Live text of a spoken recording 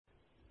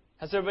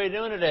How's everybody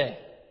doing today?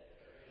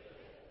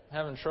 I'm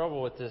having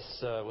trouble with this,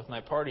 with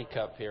my party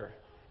cup here.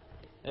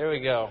 There we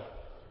go.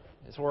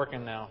 It's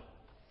working now.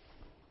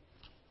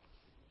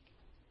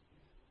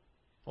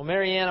 Well,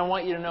 Marianne, I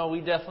want you to know we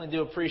definitely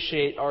do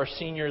appreciate our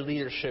senior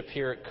leadership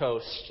here at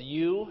Coast.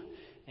 You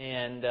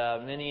and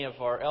many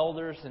of our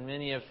elders and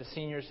many of the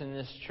seniors in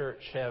this church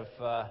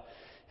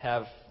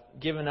have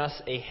given us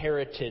a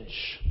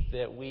heritage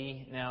that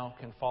we now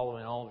can follow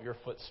in all of your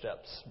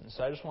footsteps. And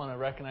so I just want to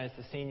recognize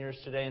the seniors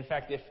today. In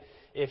fact,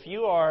 if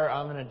you are,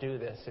 I'm going to do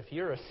this, if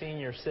you're a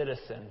senior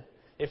citizen,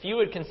 if you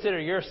would consider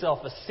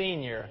yourself a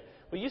senior,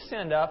 will you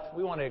stand up?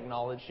 We want to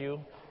acknowledge you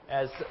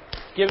as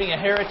giving a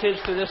heritage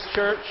to this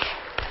church.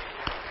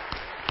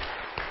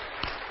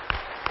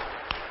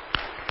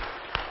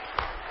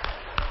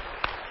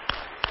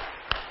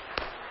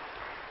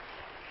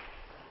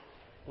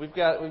 We've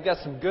got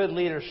some good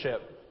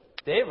leadership.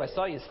 Dave, I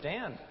saw you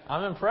stand.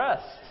 I'm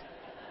impressed.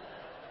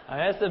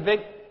 I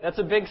mean, that's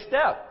a big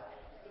step.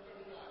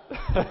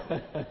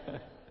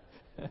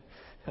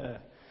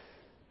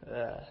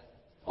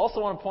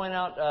 Also want to point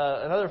out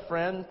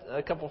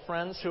a couple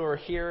friends who are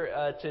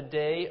here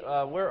today.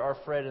 Where are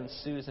Fred and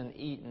Susan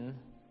Eaton?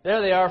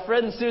 There they are.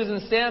 Fred and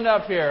Susan, stand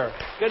up here.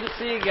 Good to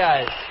see you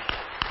guys.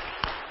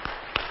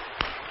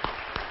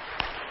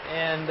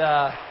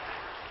 And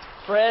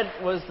Fred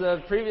was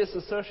the previous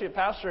associate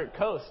pastor at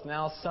Coast,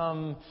 now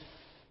some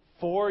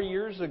 4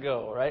 years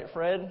ago, right,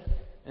 Fred?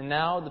 And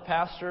now the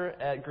pastor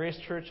at Grace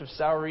Church of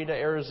Sahuarita,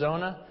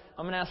 Arizona.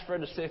 I'm going to ask Fred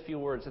to say a few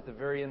words at the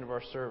very end of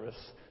our service,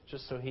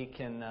 just so he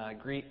can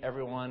greet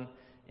everyone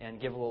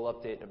and give a little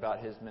update about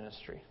his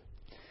ministry.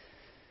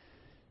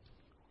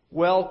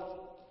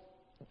 Well,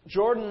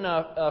 Jordan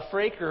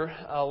Fraker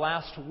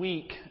last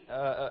week,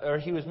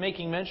 he was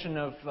making mention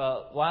of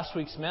last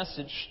week's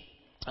message,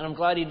 and I'm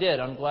glad he did.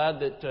 I'm glad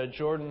that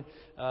Jordan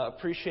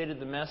appreciated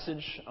the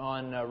message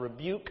on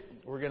rebuke.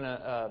 We're going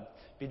to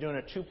be doing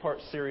a two-part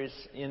series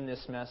in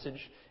this message.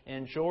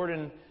 And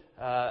Jordan,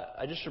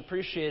 I just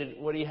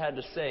appreciated what he had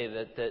to say,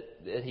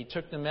 that he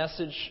took the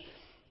message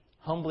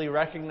humbly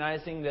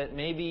recognizing that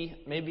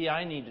maybe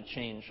I need to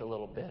change a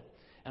little bit.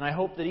 And I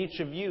hope that each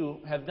of you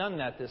have done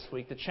that this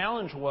week. The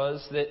challenge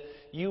was that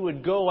you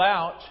would go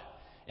out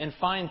and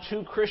find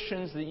two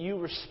Christians that you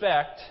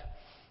respect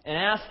and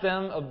ask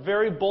them a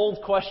very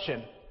bold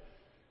question.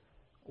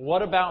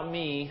 What about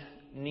me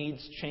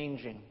needs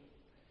changing?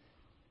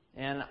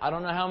 And I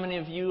don't know how many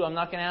of you, I'm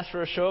not going to ask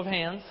for a show of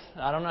hands.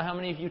 I don't know how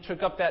many of you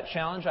took up that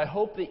challenge. I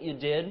hope that you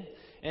did.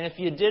 And if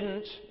you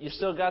didn't, you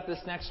still got this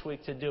next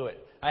week to do it.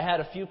 I had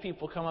a few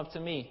people come up to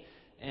me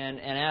and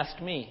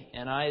ask me,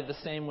 and I the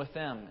same with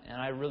them.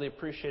 And I really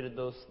appreciated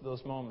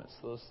those moments,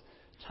 those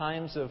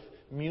times of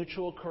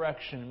mutual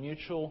correction,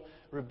 mutual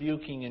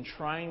rebuking, and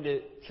trying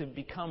to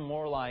become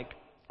more like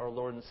our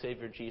Lord and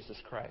Savior Jesus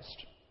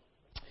Christ.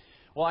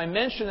 Well, I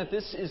mentioned that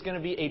this is going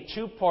to be a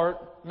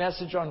two-part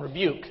message on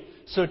rebuke.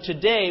 So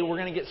today we're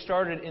going to get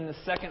started in the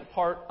second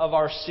part of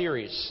our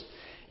series.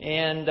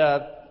 And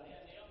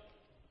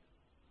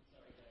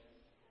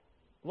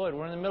Lloyd,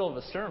 we're in the middle of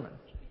a sermon.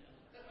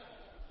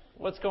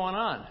 What's going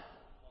on?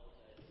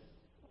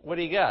 What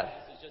do you got?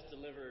 This is just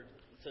delivered.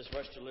 It says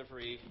rush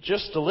delivery.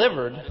 Just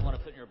delivered? I didn't want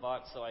to put it in your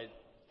box, so I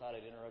thought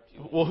I'd interrupt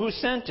you. Well, who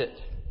sent it?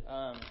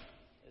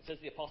 It says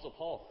the Apostle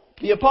Paul.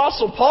 The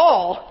Apostle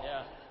Paul?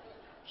 Yeah.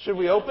 Should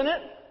we open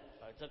it?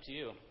 It's up to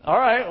you. All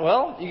right.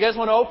 Well, you guys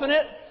want to open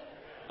it?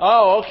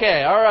 Oh,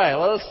 okay. All right.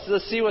 Well,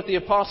 let's see what the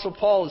Apostle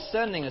Paul is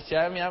sending us.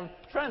 Yeah, I mean, I'm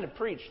trying to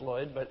preach,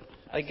 Lloyd, but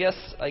I guess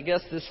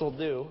this will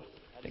do.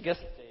 I guess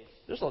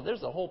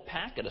there's a whole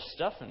packet of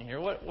stuff in here.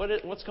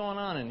 What's going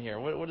on in here?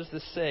 What does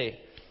this say?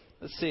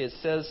 Let's see. It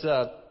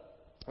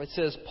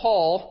says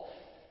Paul,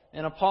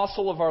 an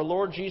apostle of our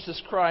Lord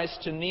Jesus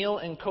Christ, to Neil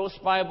in Coast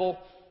Bible.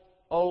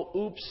 Oh,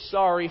 oops,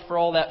 sorry for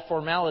all that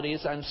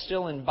formalities. I'm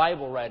still in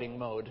Bible writing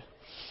mode.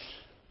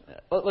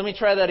 Let me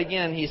try that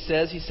again, he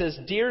says,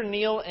 Dear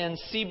Neil and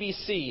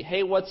CBC,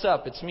 hey, what's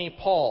up? It's me,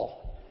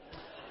 Paul.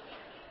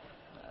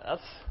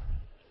 It's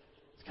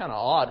kind of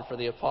odd for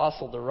the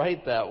apostle to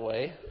write that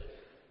way.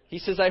 He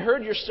says, I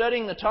heard you're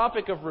studying the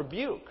topic of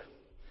rebuke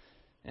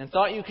and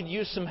thought you could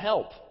use some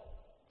help.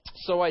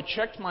 So I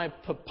checked my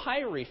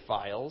papyri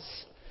files,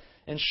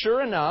 and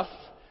sure enough,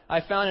 I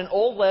found an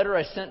old letter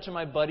I sent to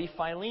my buddy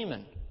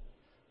Philemon.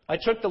 I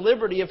took the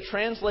liberty of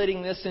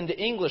translating this into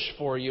English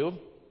for you,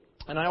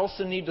 and I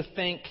also need to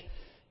thank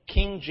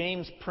King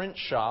James Print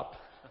Shop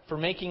for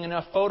making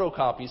enough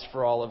photocopies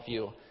for all of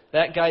you.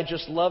 That guy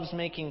just loves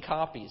making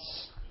copies.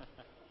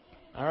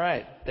 All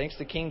right, thanks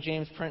to King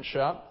James Print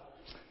Shop.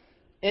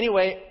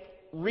 Anyway,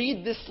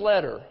 read this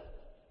letter.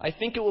 I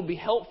think it will be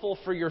helpful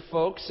for your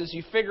folks as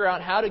you figure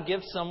out how to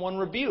give someone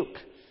rebuke.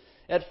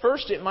 At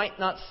first, it might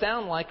not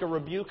sound like a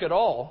rebuke at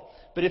all,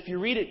 but if you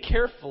read it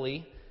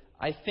carefully,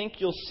 I think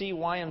you'll see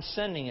why I'm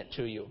sending it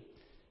to you.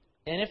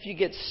 And if you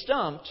get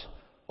stumped,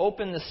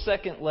 open the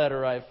second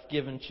letter I've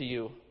given to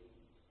you.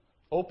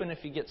 Open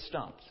if you get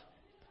stumped.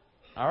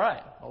 All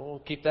right. Well, we'll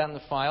keep that in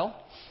the file.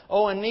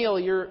 Oh, and Neil,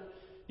 you're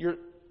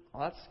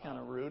well, that's kind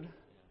of rude.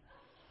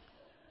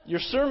 Your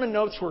sermon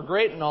notes were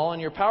great and all,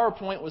 and your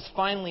PowerPoint was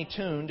finely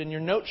tuned, and your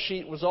note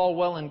sheet was all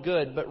well and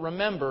good. But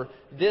remember,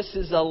 this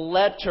is a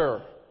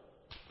letter.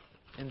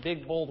 In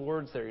big, bold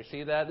words there. You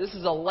see that? This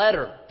is a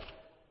letter.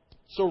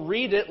 So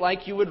read it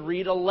like you would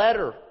read a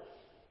letter.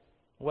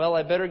 Well,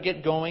 I better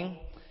get going.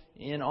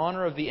 In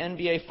honor of the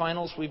NBA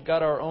Finals, we've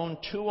got our own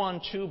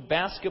 2-on-2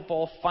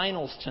 basketball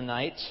finals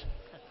tonight.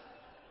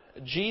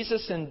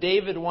 Jesus and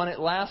David won it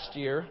last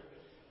year.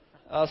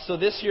 So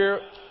this year,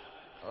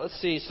 let's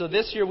see. So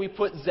this year we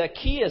put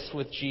Zacchaeus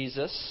with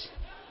Jesus.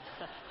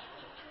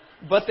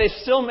 But they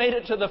still made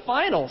it to the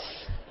finals.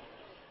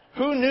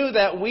 Who knew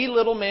that wee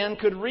little man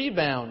could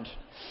rebound?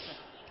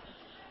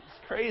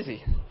 It's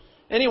crazy.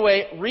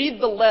 Anyway, read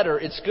the letter.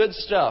 It's good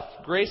stuff.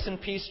 Grace and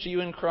peace to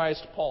you in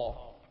Christ,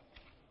 Paul.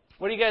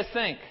 What do you guys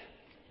think?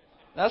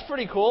 That's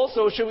pretty cool.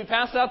 So should we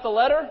pass out the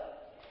letter?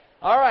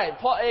 All right.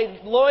 Paul,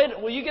 hey, Lloyd,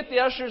 will you get the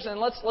ushers and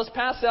let's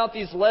pass out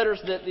these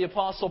letters that the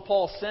Apostle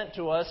Paul sent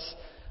to us.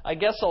 I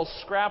guess I'll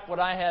scrap what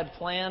I had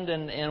planned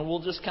and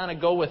we'll just kind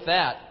of go with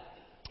that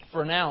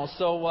for now.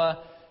 So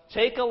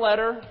take a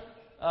letter,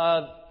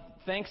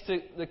 thanks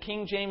to the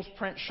King James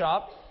Print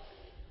Shop,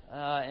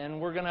 and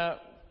we're going to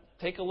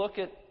take a look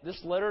at this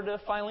letter to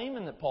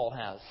Philemon that Paul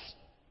has.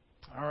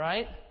 All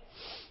right?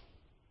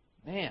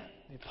 Man,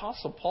 the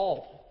Apostle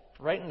Paul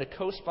writing to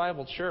Coast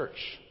Bible Church.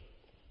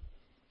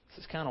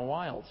 This is kind of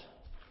wild.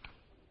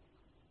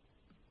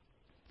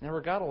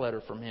 Never got a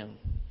letter from him.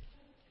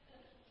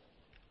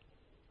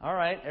 All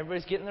right,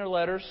 everybody's getting their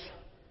letters.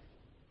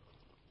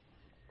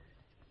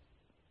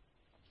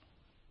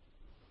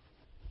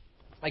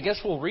 I guess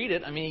we'll read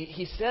it. I mean,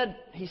 he said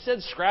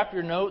scrap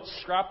your notes,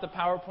 scrap the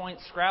PowerPoint,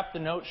 scrap the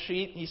note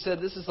sheet. He said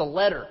this is a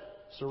letter,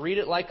 so read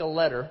it like a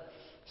letter.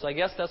 So I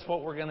guess that's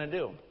what we're going to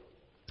do.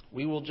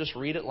 We will just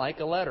read it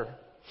like a letter.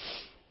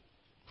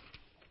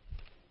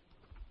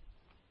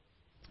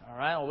 All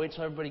right, I'll wait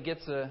till everybody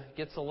gets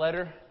a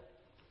letter.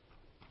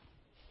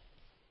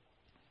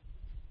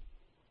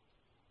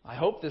 I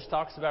hope this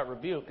talks about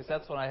rebuke, because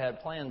that's what I had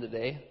planned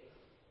today.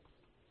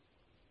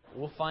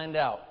 We'll find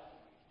out.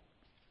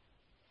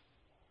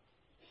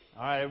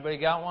 All right, everybody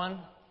got one?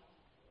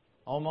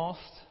 Almost?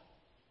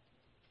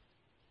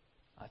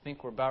 I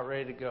think we're about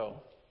ready to go.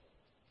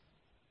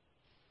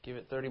 Give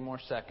it 30 more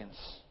seconds.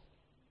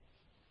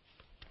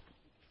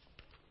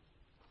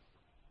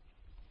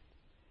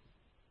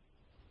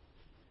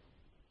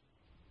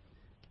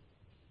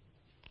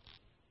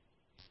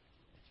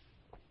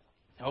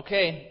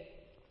 Okay.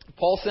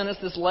 Paul sent us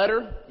this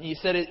letter. He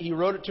said he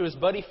wrote it to his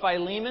buddy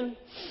Philemon.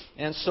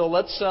 And so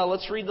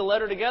let's read the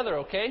letter together,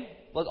 okay?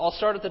 I'll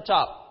start at the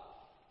top.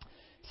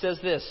 It says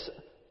this: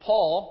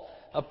 Paul,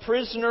 a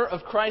prisoner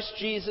of Christ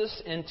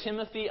Jesus, and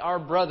Timothy, our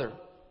brother,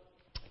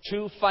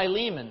 to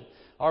Philemon,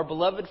 our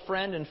beloved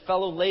friend and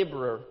fellow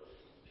laborer,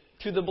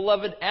 to the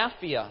beloved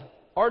Apphia,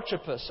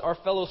 Archippus, our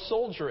fellow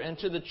soldier, and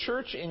to the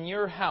church in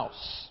your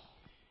house.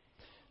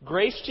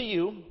 Grace to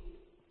you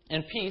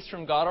and peace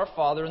from God our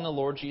Father and the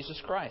Lord Jesus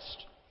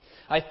Christ.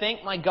 I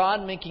thank my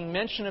God, making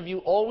mention of you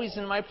always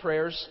in my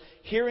prayers,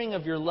 hearing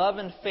of your love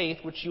and faith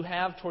which you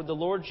have toward the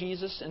Lord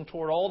Jesus and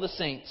toward all the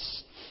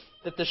saints,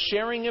 that the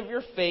sharing of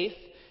your faith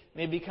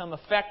may become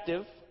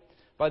effective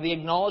by the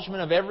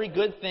acknowledgement of every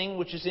good thing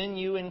which is in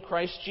you in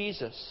Christ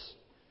Jesus.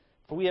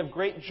 For we have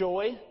great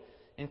joy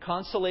and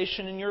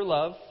consolation in your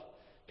love,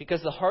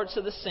 because the hearts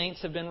of the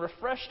saints have been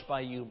refreshed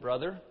by you,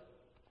 brother.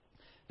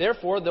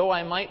 Therefore, though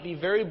I might be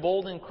very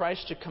bold in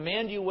Christ to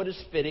command you what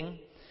is fitting,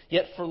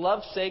 yet for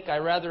love's sake I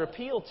rather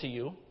appeal to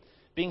you,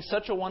 being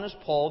such a one as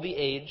Paul, the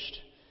aged,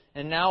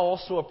 and now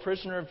also a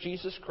prisoner of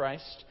Jesus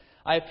Christ,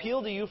 I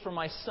appeal to you for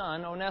my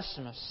son,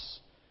 Onesimus,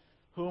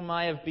 whom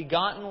I have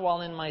begotten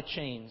while in my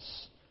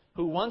chains,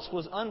 who once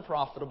was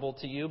unprofitable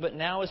to you, but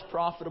now is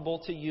profitable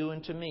to you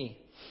and to me.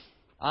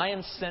 I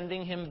am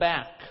sending him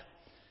back.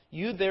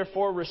 You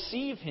therefore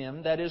receive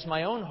him, that is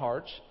my own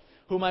heart,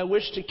 whom I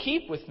wish to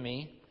keep with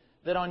me,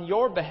 that on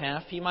your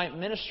behalf he might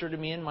minister to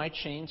me in my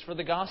chains for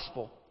the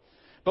gospel.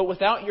 But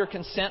without your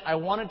consent I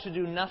wanted to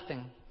do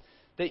nothing,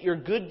 that your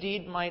good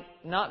deed might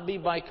not be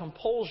by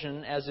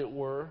compulsion, as it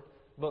were,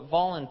 but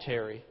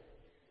voluntary.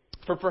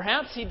 For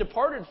perhaps he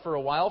departed for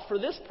a while for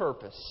this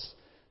purpose,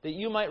 that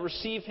you might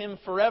receive him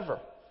forever,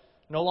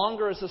 no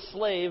longer as a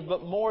slave,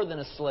 but more than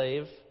a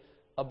slave,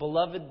 a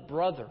beloved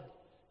brother,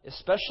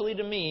 especially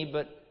to me,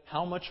 but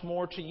how much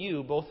more to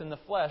you, both in the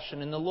flesh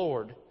and in the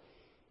Lord.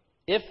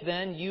 If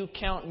then you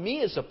count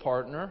me as a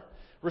partner,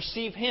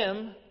 receive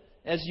him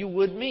as you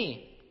would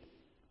me.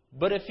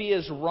 But if he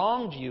has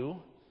wronged you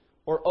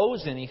or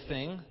owes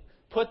anything,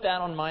 put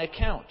that on my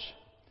account.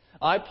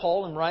 I,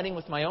 Paul, am writing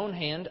with my own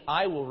hand,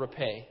 I will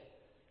repay.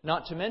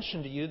 Not to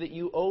mention to you that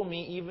you owe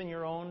me even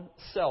your own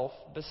self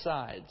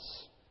besides.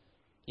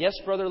 Yes,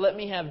 brother, let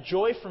me have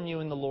joy from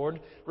you in the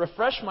Lord.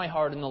 Refresh my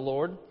heart in the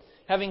Lord.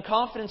 Having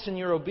confidence in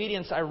your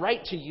obedience, I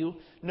write to you,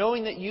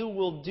 knowing that you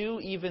will do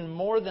even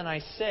more than I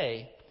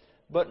say.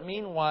 But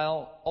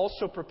meanwhile,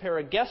 also prepare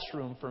a guest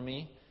room for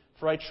me,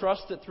 for I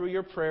trust that through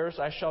your prayers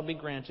I shall be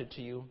granted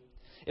to you.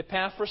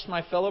 Epaphras,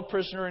 my fellow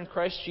prisoner in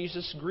Christ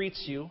Jesus,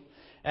 greets you,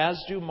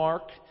 as do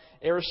Mark,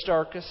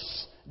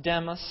 Aristarchus,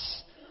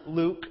 Demas,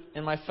 Luke,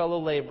 and my fellow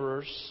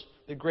laborers.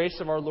 The grace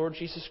of our Lord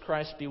Jesus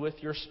Christ be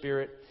with your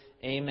spirit.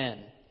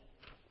 Amen.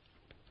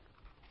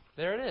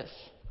 There it is.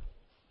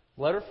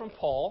 Letter from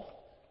Paul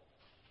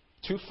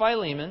to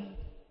Philemon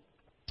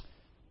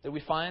that we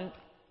find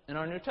in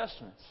our New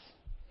Testaments.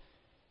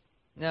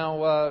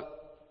 Now,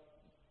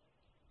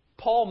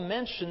 Paul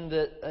mentioned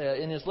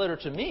that in his letter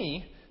to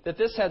me that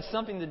this had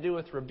something to do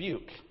with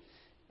rebuke.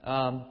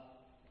 I'm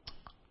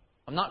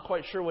not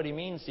quite sure what he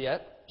means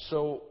yet,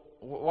 so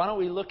why don't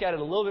we look at it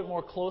a little bit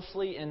more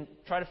closely and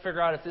try to figure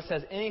out if this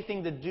has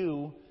anything to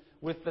do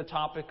with the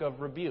topic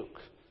of rebuke.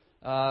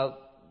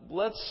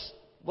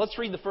 Let's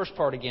read the first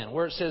part again,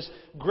 where it says,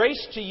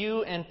 "Grace to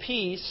you and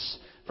peace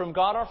from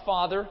God our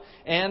Father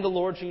and the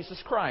Lord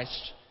Jesus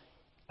Christ.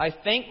 I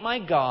thank my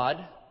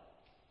God,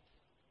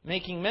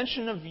 making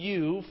mention of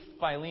you,"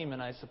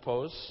 Philemon, I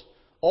suppose,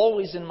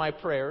 "always in my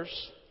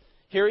prayers,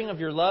 hearing of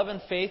your love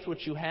and faith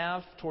which you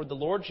have toward the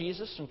Lord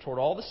Jesus and toward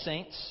all the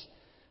saints,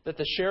 that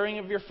the sharing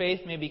of your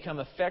faith may become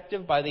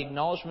effective by the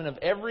acknowledgement of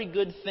every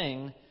good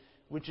thing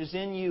which is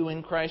in you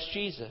in Christ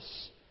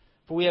Jesus.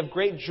 For we have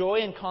great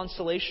joy and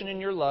consolation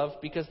in your love,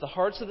 because the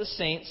hearts of the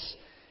saints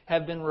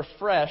have been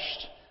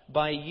refreshed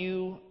by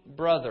you,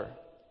 brother."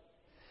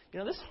 You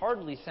know, this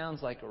hardly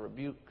sounds like a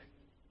rebuke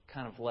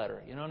kind of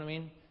letter. You know what I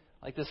mean?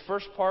 Like this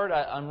first part,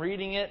 I'm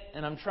reading it,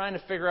 and I'm trying to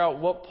figure out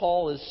what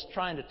Paul is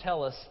trying to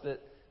tell us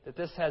that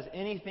this has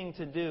anything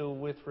to do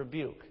with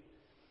rebuke.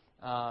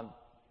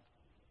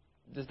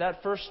 Does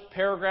that first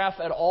paragraph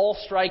at all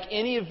strike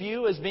any of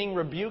you as being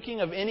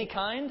rebuking of any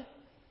kind?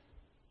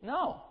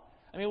 No.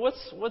 I mean,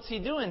 what's he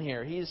doing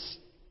here? He's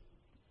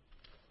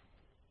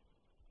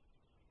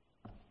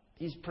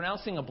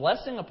pronouncing a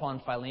blessing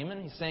upon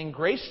Philemon. He's saying,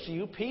 "Grace to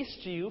you, peace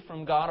to you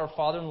from God our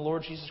Father and the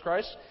Lord Jesus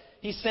Christ."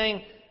 He's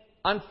saying,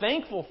 "I'm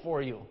thankful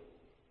for you.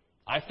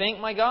 I thank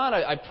my God.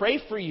 I pray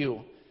for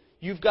you.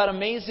 You've got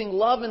amazing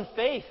love and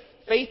faith.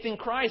 Faith in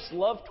Christ,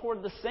 love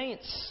toward the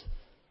saints."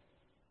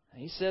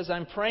 He says,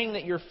 "I'm praying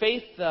that your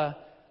faith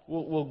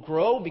will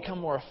grow, become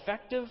more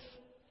effective.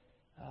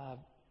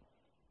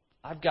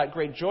 I've got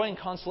great joy and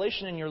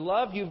consolation in your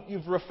love.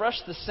 You've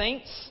refreshed the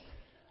saints."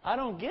 I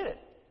don't get it.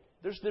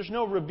 There's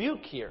no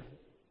rebuke here.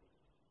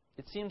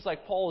 It seems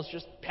like Paul is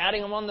just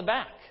patting him on the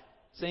back,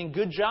 saying,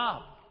 "Good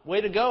job.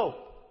 Way to go."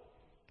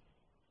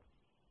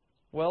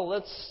 Well,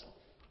 let's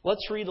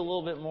read a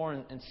little bit more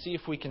and see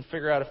if we can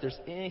figure out if there's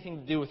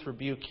anything to do with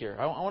rebuke here.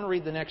 I want to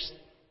read the next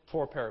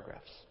 4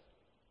 paragraphs.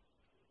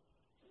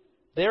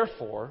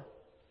 "Therefore,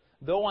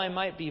 though I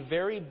might be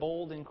very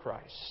bold in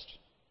Christ,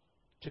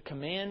 to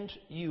command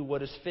you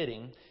what is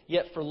fitting,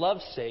 yet for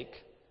love's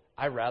sake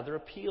I rather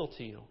appeal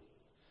to you.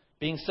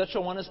 Being such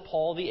a one as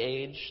Paul the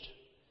aged,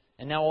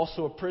 and now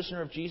also a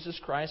prisoner of Jesus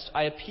Christ,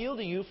 I appeal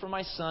to you for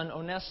my son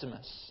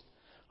Onesimus,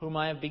 whom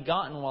I have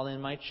begotten while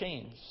in my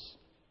chains,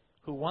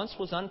 who once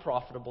was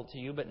unprofitable to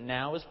you, but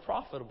now is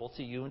profitable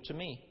to you and to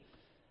me.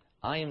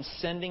 I am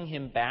sending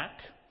him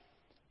back.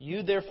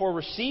 You therefore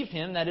receive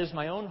him, that is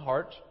my own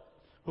heart,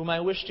 whom I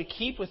wish to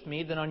keep with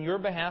me, that on your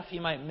behalf he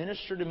might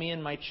minister to me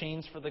in my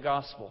chains for the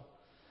gospel.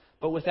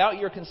 But without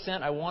your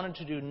consent I wanted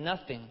to do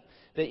nothing,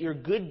 that your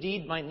good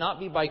deed might not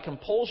be by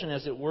compulsion,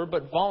 as it were,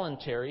 but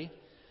voluntary.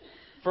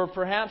 For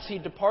perhaps he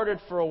departed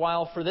for a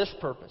while for this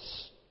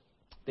purpose,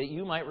 that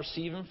you might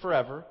receive him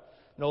forever,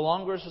 no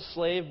longer as a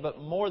slave, but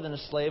more than a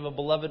slave, a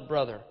beloved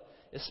brother,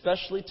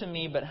 especially to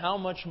me, but how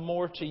much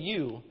more to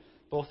you,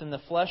 both in the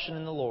flesh and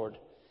in the Lord.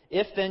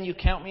 If then you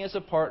count me as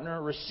a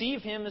partner,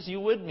 receive him as you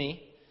would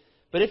me.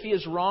 But if he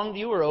has wronged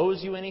you or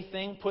owes you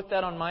anything, put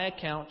that on my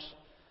account.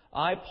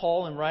 I,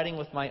 Paul, am writing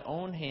with my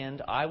own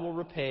hand. I will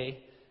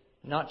repay,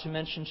 not to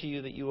mention to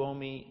you that you owe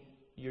me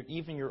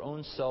even your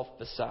own self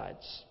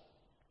besides."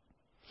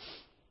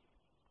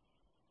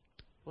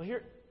 Well,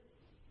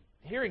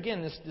 here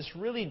again, this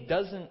really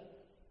doesn't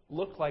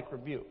look like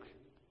rebuke.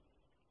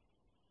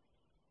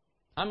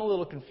 I'm a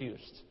little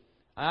confused.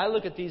 I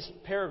look at these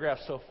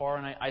paragraphs so far,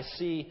 and I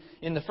see,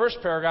 in the first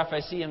paragraph,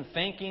 I see him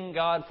thanking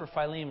God for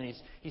Philemon.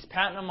 He's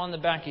patting him on the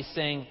back. He's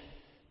saying,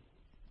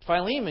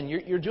 "Philemon,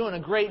 you're doing a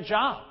great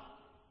job.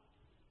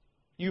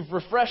 You've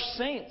refreshed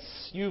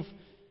saints.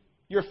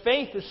 Your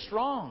faith is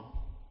strong."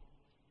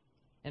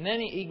 And then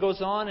he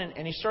goes on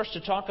and he starts to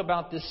talk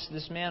about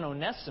this man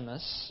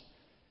Onesimus.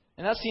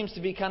 And that seems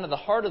to be kind of the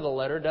heart of the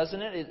letter,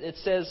 doesn't it? It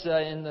says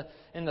in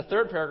the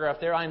third paragraph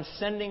there, "I'm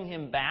sending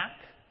him back."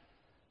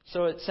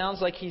 So it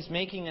sounds like he's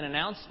making an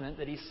announcement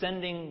that he's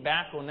sending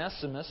back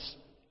Onesimus.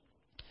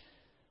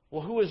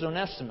 Well, who is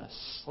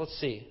Onesimus? Let's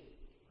see.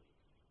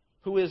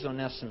 Who is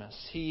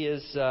Onesimus? He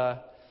is,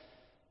 look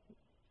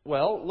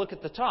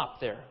at the top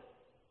there.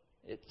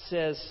 It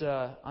says,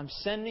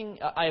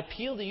 I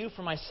appeal to you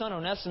for my son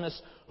Onesimus,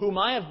 whom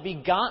I have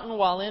begotten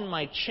while in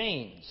my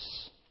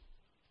chains.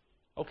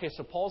 Okay,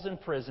 so Paul's in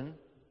prison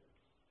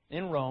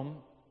in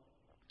Rome,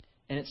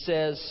 and it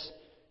says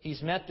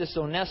he's met this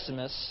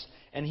Onesimus,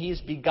 and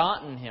he's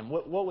begotten him.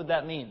 What would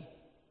that mean?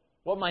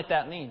 What might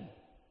that mean?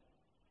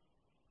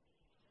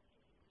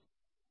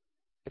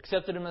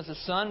 accepted him as a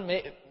son.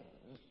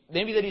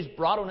 Maybe that he's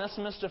brought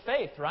Onesimus to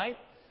faith, right?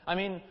 I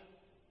mean,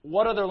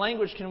 what other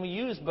language can we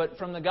use but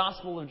from the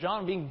Gospel of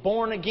John, being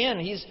born again?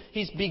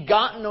 He's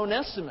begotten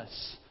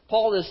Onesimus.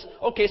 Paul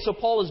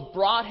has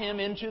brought him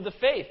into the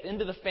faith,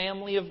 into the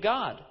family of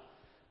God.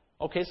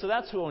 Okay, so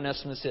that's who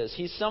Onesimus is.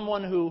 He's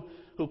someone who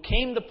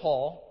came to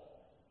Paul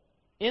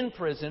in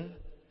prison,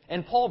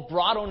 and Paul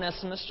brought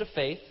Onesimus to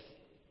faith.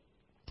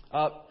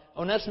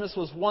 Onesimus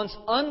was once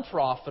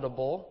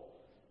unprofitable,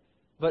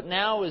 but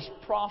now is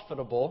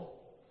profitable.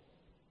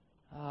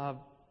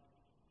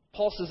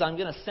 Paul says, I'm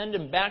going to send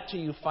him back to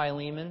you,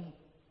 Philemon.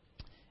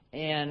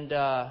 And,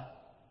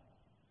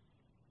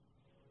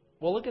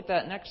 look at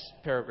that next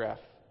paragraph.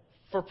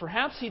 For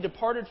perhaps he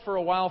departed for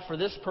a while for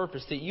this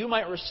purpose, that you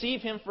might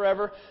receive him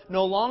forever,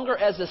 no longer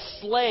as a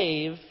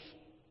slave,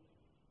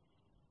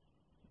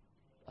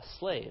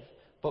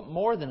 but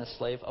more than a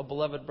slave, a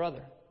beloved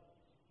brother.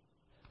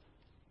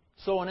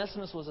 So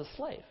Onesimus was a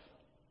slave.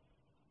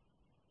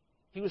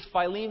 He was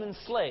Philemon's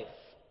slave.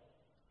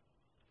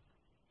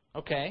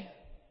 Okay.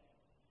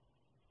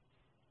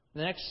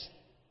 The next,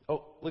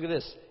 look at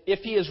this. If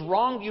he has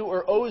wronged you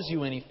or owes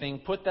you anything,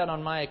 put that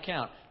on my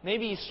account.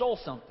 Maybe he stole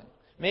something.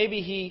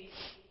 Maybe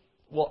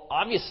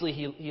obviously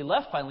he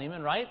left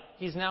Philemon, right?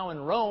 He's now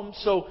in Rome,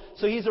 so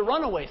he's a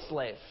runaway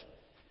slave.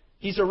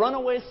 He's a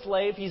runaway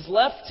slave. He's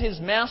left his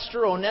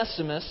master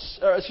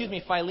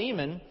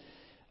Philemon.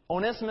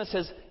 Onesimus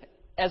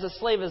as a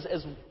slave,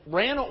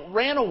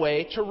 ran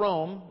away to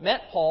Rome,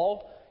 met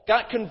Paul,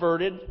 got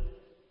converted,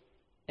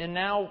 and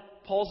now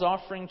Paul's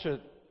offering to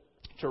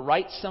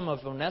right some of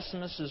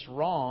Onesimus'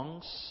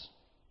 wrongs,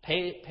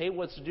 pay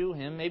what's due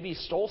him. Maybe he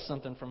stole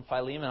something from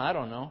Philemon, I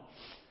don't know.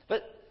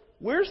 But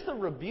where's the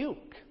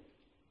rebuke?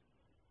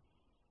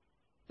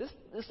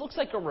 This looks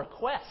like a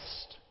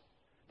request.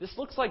 This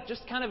looks like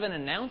just kind of an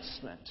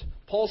announcement.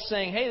 Paul's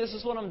saying, hey, this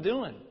is what I'm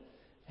doing.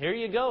 Here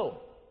you go.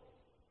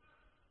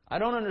 I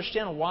don't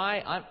understand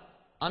why.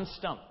 I'm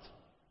stumped.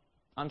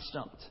 I'm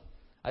stumped.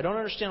 I don't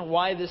understand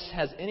why this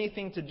has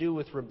anything to do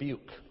with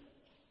rebuke.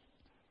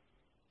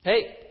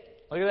 Hey,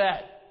 look at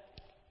that.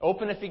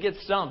 Open if you get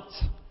stumped.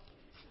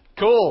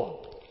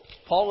 Cool.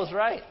 Paul was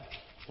right.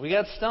 We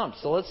got stumped.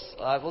 So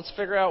let's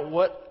figure out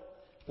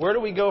where do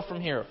we go from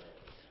here.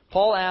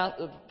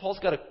 Paul's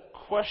got a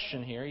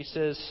question here. He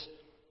says,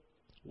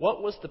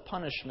 what was the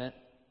punishment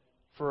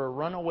for a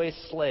runaway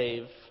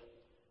slave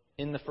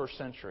in the first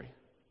century?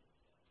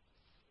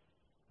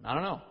 I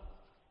don't know.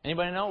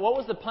 Anybody know? What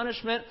was the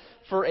punishment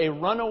for a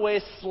runaway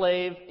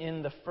slave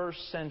in the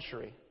first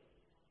century?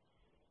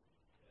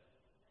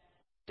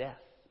 Death.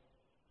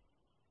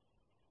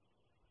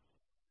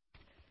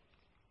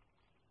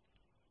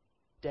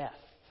 Death.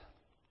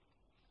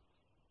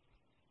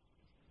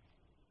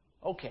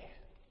 Okay.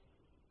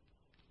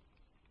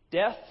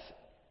 Death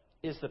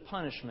is the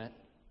punishment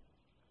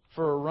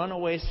for a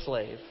runaway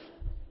slave.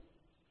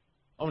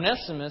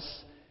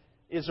 Onesimus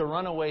is a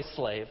runaway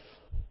slave.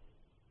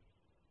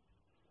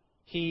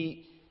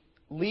 He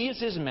leaves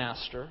his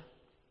master.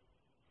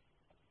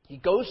 He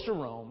goes to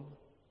Rome.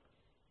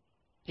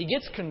 He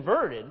gets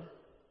converted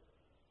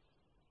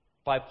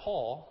by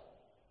Paul.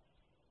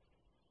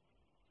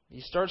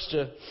 He starts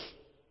to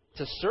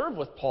serve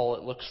with Paul,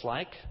 it looks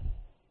like.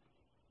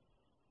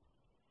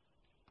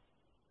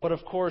 But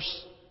of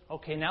course,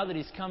 now that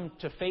he's come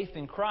to faith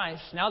in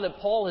Christ, now that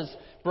Paul has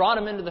brought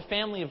him into the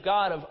family of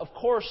God, of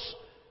course,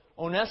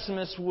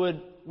 Onesimus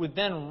would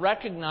then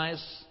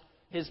recognize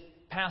his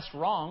past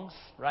wrongs,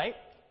 right?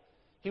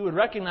 He would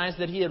recognize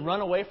that he had run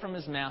away from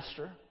his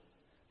master,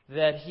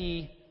 that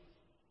he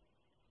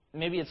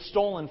maybe had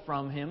stolen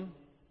from him,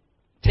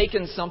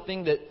 taken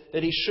something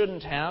that he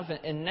shouldn't have,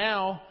 and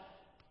now,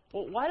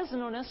 why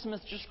doesn't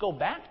Onesimus just go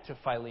back to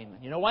Philemon?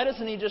 Why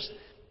doesn't he just,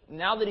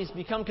 now that he's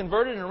become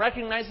converted and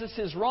recognizes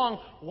his wrong,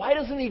 why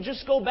doesn't he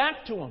just go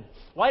back to him?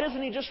 Why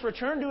doesn't he just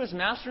return to his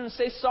master and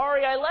say,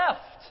 sorry, I left?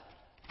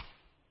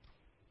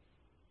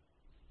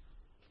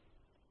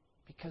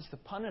 Because the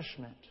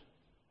punishment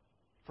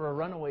for a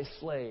runaway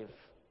slave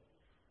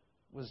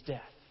was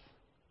death.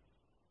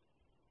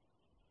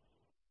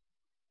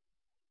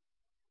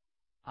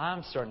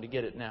 I'm starting to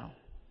get it now.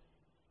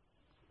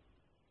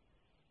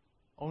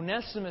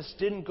 Onesimus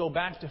didn't go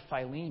back to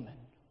Philemon.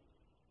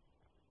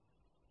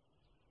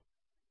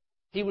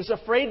 He was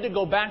afraid to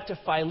go back to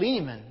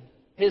Philemon,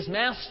 his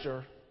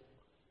master,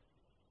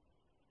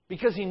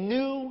 because he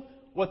knew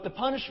what the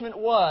punishment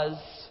was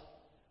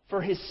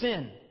for his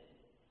sin.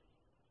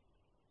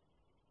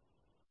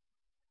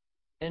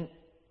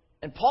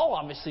 And Paul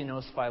obviously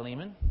knows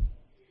Philemon.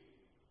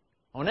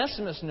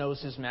 Onesimus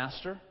knows his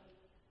master.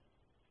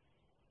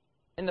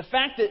 And the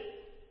fact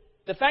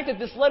that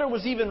this letter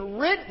was even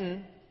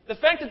written, the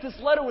fact that this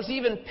letter was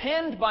even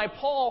penned by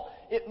Paul,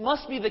 it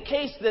must be the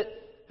case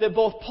that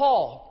both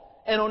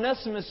Paul and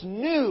Onesimus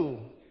knew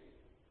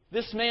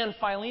this man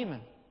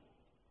Philemon.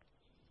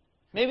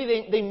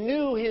 Maybe they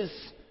knew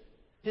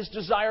his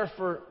desire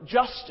for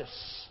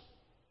justice,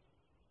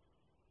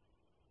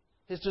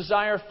 his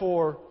desire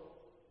for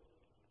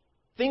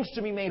things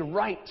to be made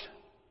right.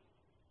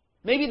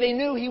 Maybe they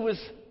knew he was,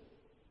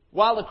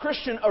 while a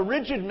Christian, a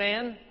rigid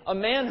man, a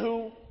man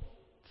who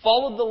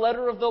followed the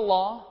letter of the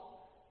law.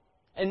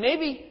 And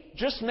maybe,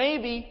 just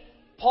maybe,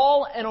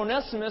 Paul and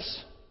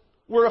Onesimus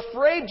were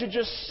afraid to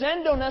just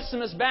send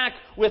Onesimus back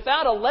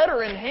without a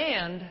letter in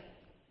hand,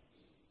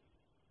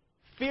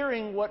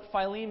 fearing what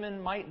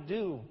Philemon might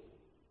do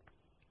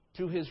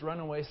to his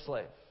runaway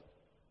slave.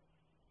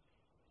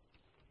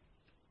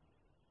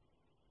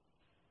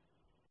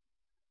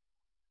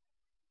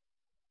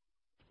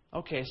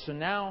 Okay, so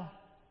now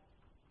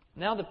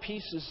the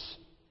pieces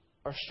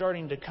are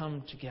starting to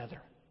come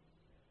together.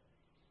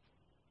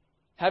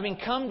 Having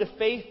come to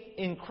faith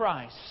in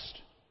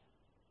Christ,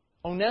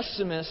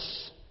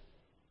 Onesimus,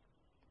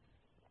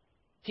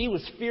 he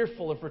was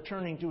fearful of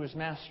returning to his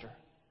master.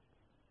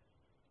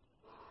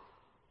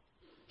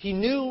 He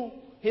knew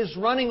his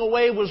running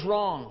away was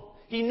wrong.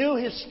 He knew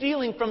his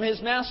stealing from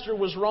his master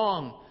was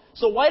wrong.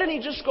 So why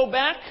didn't he just go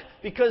back?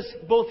 Because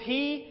both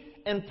he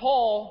and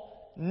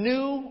Paul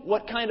knew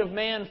what kind of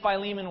man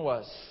Philemon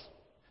was.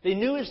 They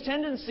knew his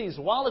tendencies.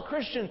 While a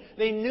Christian,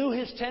 they knew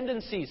his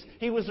tendencies.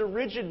 He was a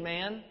rigid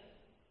man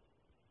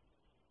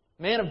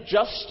of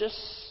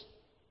justice,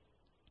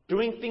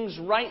 doing things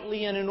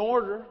rightly and in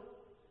order.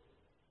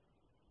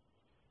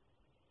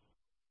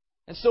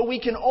 And so we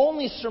can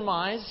only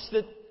surmise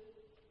that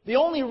the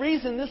only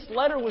reason this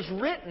letter was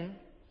written,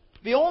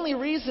 the only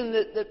reason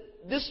that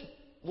this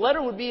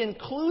letter would be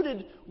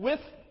included with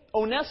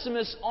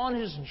Onesimus on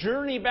his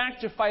journey back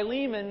to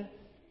Philemon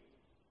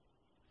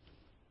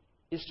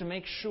is to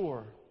make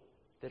sure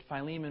that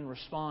Philemon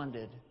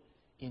responded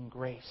in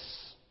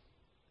grace,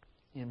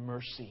 in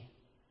mercy,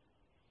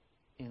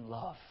 in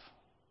love.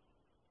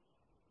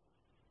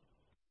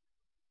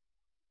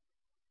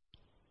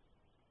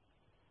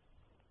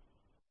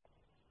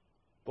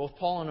 Both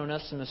Paul and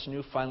Onesimus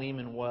knew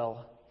Philemon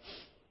well.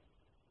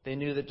 They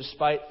knew that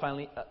despite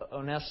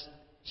Onesimus'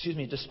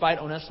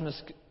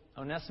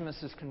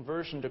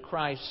 conversion to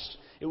Christ,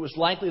 it was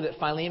likely that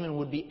Philemon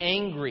would be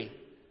angry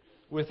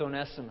with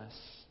Onesimus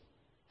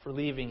for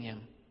leaving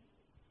him.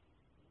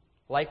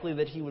 Likely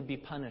that he would be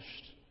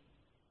punished,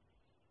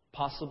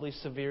 possibly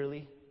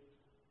severely,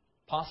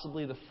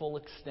 possibly the full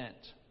extent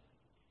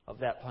of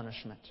that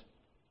punishment.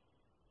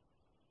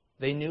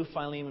 They knew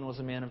Philemon was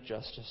a man of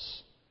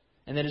justice,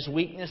 and that his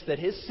weakness, that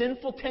his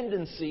sinful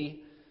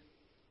tendency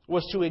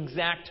was to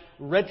exact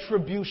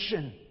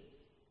retribution.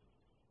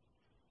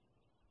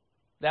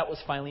 That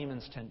was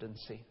Philemon's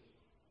tendency.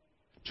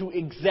 To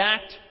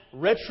exact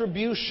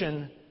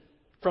retribution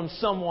from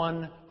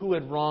someone who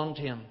had wronged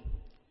him.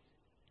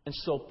 And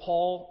so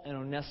Paul and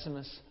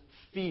Onesimus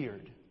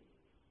feared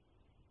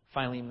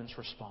Philemon's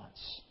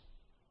response.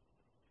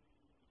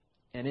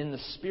 And in the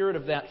spirit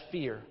of that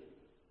fear,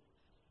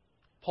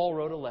 Paul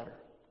wrote a letter.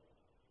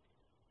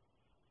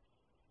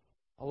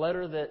 A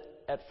letter that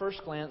at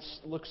first glance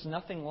looks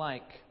nothing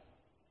like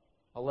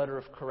a letter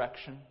of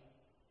correction.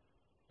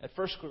 At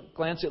first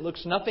glance, it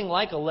looks nothing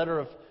like a letter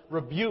of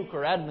rebuke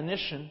or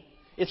admonition.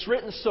 It's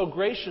written so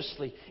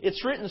graciously.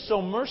 It's written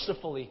so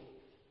mercifully.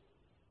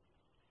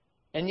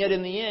 And yet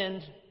in the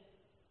end,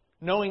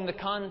 knowing the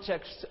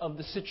context of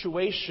the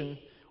situation,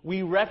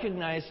 we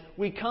recognize,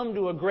 we come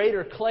to a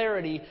greater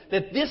clarity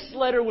that this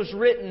letter was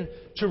written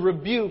to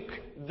rebuke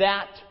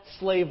that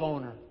slave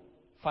owner,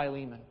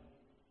 Philemon.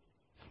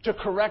 To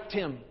correct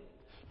him,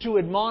 to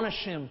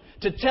admonish him,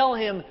 to tell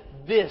him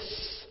this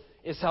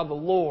is how the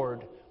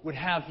Lord would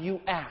have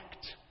you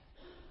act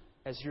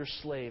as your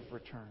slave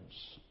returns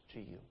to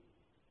you.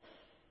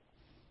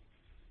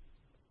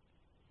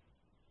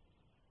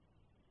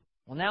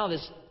 Well, now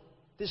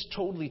this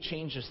totally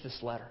changes this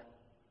letter.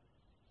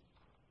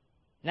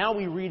 Now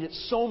we read it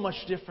so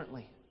much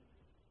differently.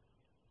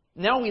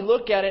 Now we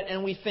look at it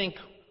and we think,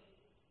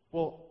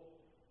 well,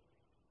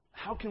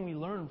 how can we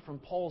learn from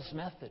Paul's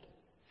method?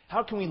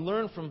 How can we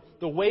learn from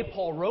the way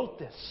Paul wrote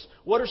this?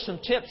 What are some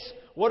tips?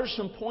 What are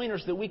some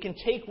pointers that we can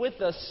take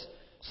with us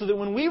so that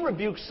when we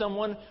rebuke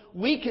someone,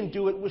 we can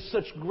do it with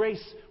such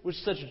grace, with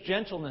such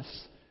gentleness,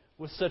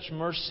 with such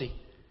mercy?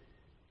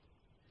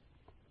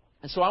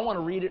 And so I want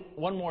to read it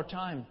one more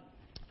time,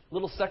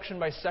 little section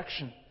by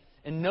section,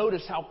 and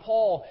notice how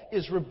Paul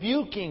is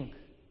rebuking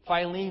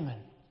Philemon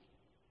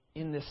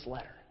in this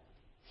letter.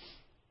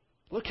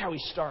 Look how he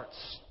starts.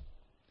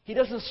 He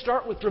doesn't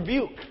start with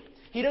rebuke.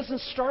 He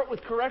doesn't start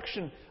with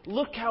correction.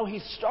 Look how he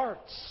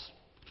starts.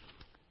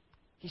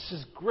 He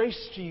says,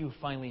 "Grace to you,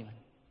 Philemon.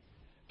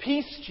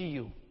 Peace to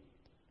you.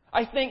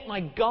 I thank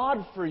my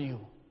God for you.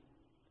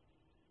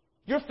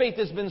 Your faith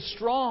has been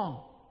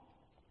strong.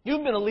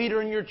 You've been a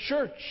leader in your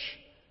church.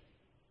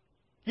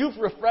 You've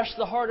refreshed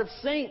the heart of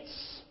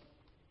saints.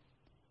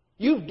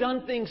 You've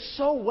done things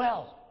so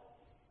well.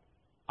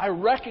 I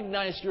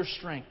recognize your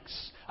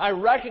strengths. I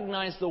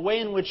recognize the way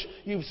in which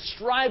you've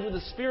strived with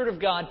the Spirit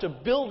of God to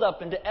build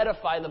up and to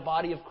edify the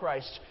body of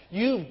Christ.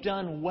 You've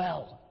done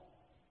well."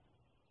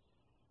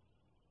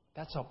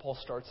 That's how Paul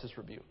starts his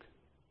rebuke.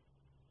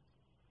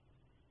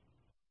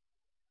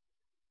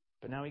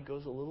 But now he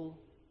goes a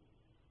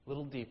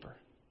little deeper.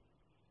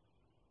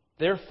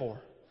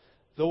 "Therefore,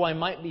 though I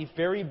might be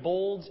very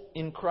bold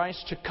in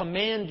Christ to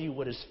command you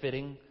what is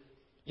fitting,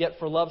 yet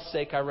for love's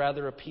sake I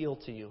rather appeal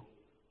to you.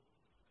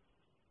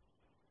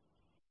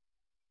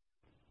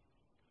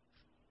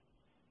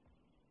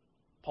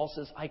 Paul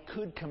says, I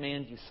could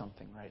command you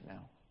something right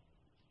now.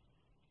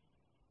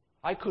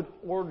 I could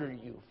order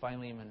you,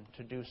 Philemon,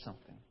 to do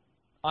something.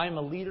 I'm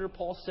a leader,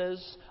 Paul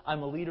says.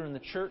 I'm a leader in the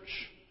church.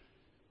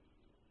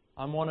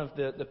 I'm one of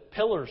the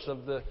pillars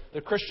of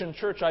the Christian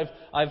church.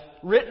 I've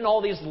written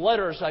all these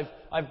letters.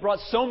 I've brought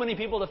so many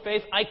people to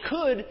faith. I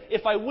could,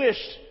 if I wished,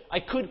 I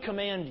could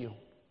command you.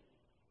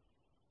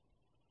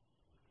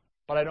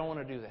 But I don't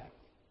want to do that.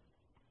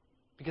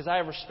 Because I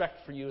have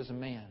respect for you as a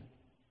man.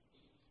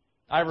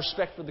 I have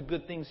respect for the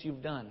good things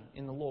you've done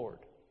in the Lord.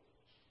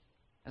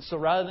 And so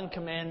rather than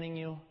commanding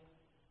you,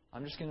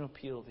 I'm just going to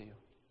appeal to you.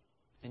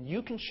 And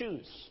you can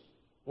choose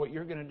what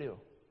you're going to do.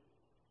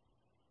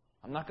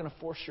 I'm not going to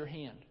force your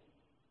hand.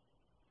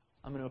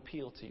 I'm going to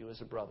appeal to you as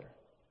a brother.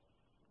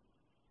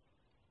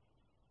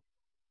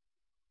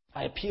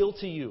 I appeal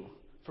to you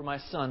for my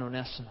son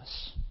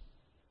Onesimus,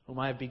 whom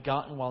I have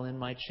begotten while in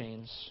my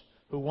chains,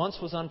 who once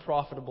was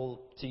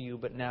unprofitable to you,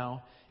 but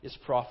now is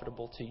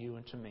profitable to you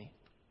and to me.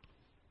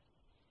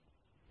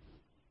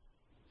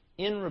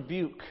 In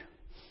rebuke,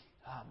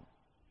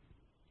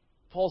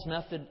 Paul's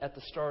method at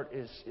the start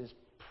is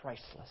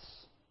priceless.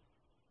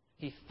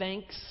 He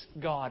thanks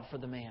God for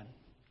the man,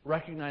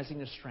 recognizing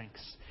his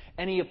strengths.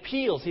 And he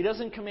appeals. He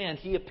doesn't command.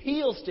 He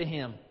appeals to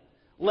him,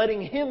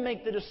 letting him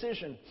make the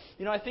decision.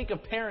 You know, I think of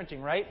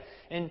parenting, right?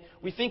 And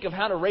we think of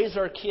how to raise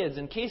our kids.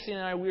 And Casey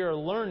and I, we are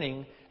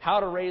learning how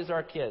to raise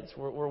our kids.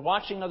 We're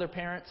watching other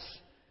parents.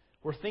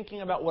 We're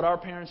thinking about what our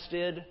parents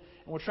did.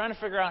 And we're trying to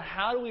figure out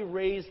how do we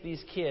raise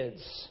these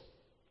kids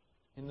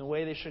in the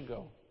way they should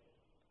go.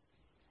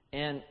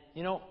 And,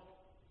 you know,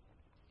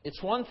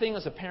 it's one thing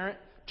as a parent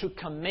to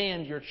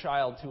command your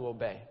child to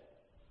obey.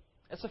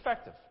 It's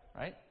effective,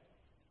 right?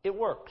 It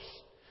works.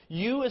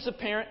 You as a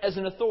parent, as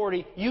an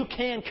authority, you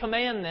can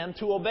command them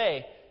to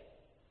obey.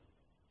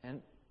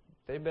 And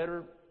they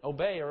better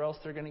obey or else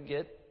they're going to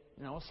get,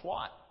 a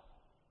SWAT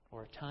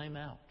or a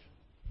timeout.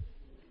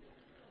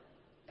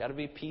 Got to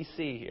be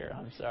PC here.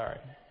 I'm sorry.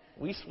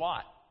 We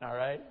SWAT, all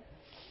right?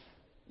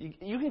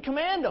 You can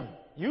command them.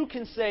 You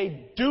can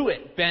say, do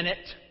it, Bennett,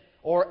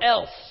 or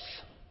else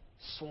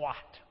SWAT.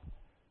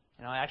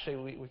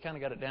 Actually, we kind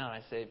of got it down.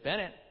 I say,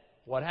 Bennett,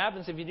 what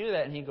happens if you do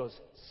that? And he goes,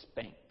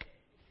 spank.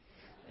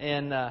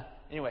 And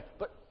anyway,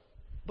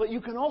 but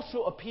you can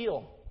also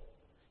appeal.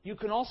 You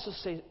can also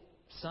say,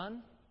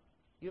 son,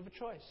 you have a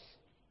choice.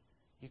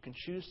 You can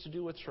choose to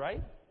do what's right,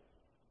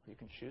 or you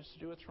can choose to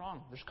do what's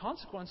wrong. There's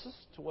consequences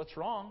to what's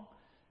wrong.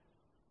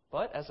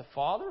 But as a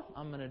father,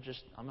 I'm going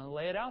to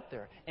lay it out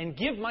there and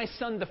give my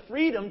son the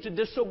freedom to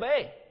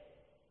disobey.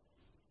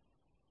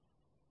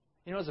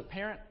 As a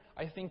parent,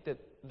 I think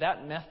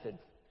that method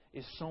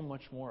is so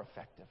much more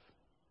effective.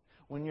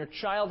 When your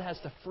child has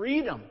the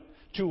freedom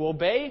to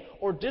obey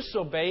or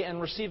disobey and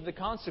receive the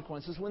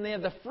consequences, when they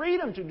have the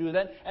freedom to do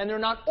that and they're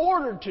not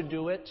ordered to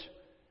do it,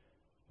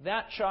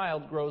 that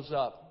child grows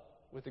up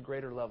with a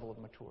greater level of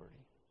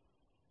maturity.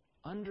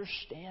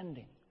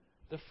 Understanding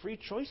the free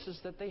choices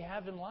that they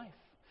have in life.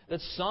 That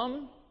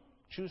some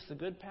choose the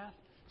good path,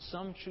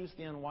 some choose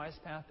the unwise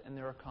path, and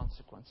there are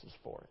consequences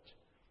for it.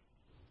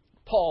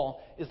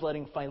 Paul is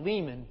letting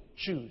Philemon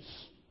choose.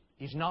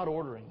 He's not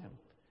ordering him.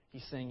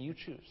 He's saying, you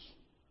choose.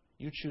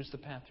 You choose the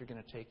path you're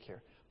going to take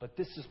here. But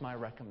this is my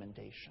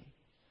recommendation.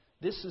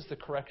 This is the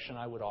correction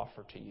I would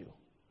offer to you.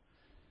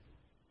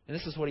 And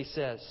this is what he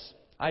says.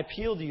 I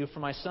appeal to you for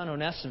my son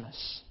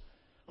Onesimus,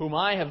 whom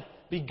I have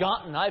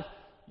begotten.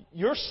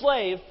 Your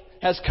slave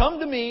has come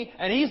to me,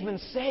 and he's been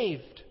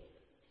saved.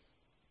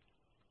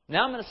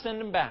 Now I'm going to send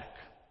him back.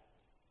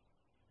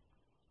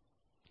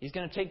 He's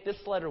going to take this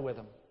letter with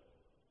him.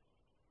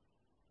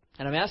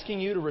 And I'm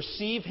asking you to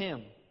receive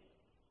him,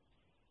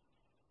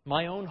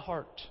 my own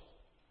heart,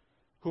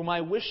 whom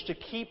I wish to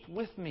keep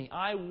with me.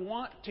 I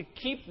want to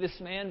keep this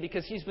man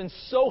because he's been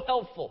so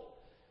helpful.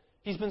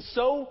 He's been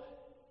so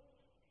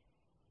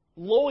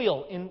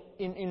loyal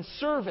in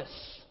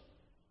service,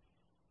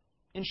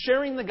 in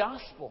sharing the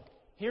gospel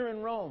here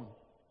in Rome.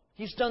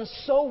 He's done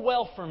so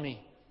well for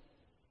me.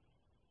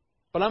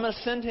 But I'm going to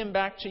send him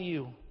back to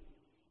you.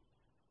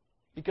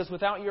 Because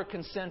without your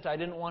consent, I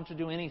didn't want to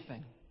do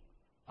anything.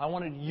 I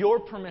wanted your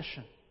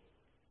permission.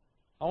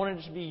 I wanted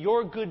it to be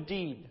your good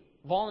deed,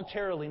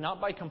 voluntarily, not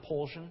by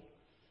compulsion.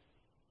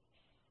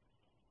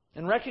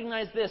 And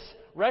recognize this.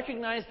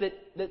 Recognize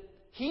that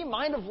he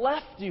might have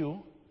left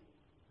you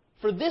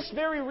for this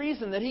very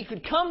reason, that he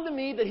could come to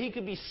me, that he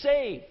could be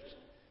saved,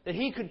 that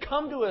he could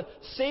come to a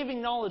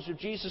saving knowledge of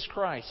Jesus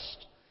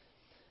Christ.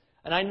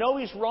 And I know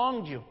he's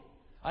wronged you.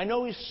 I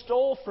know he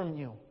stole from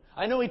you.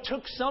 I know he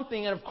took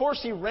something, and of course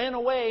he ran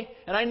away,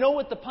 and I know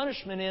what the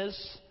punishment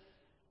is.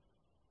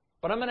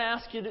 But I'm going to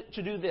ask you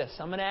to do this.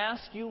 I'm going to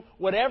ask you,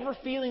 whatever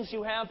feelings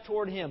you have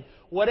toward him,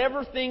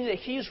 whatever thing that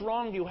he's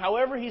wronged you,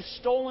 however he's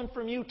stolen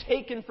from you,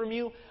 taken from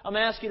you, I'm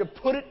going to ask you to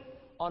put it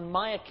on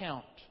my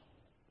account.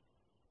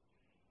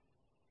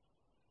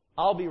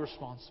 I'll be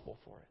responsible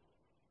for it.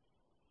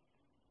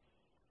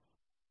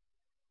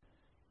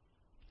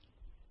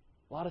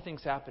 A lot of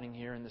things happening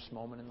here in this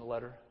moment in the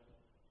letter.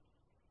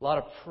 A lot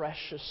of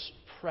precious,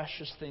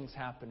 precious things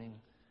happening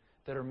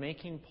that are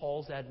making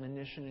Paul's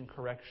admonition and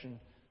correction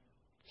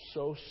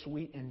so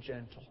sweet and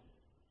gentle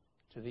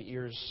to the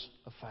ears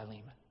of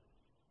Philemon.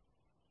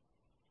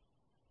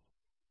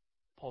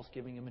 Paul's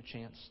giving him a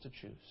chance to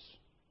choose.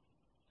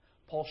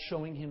 Paul's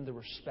showing him the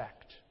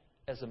respect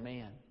as a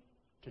man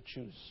to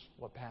choose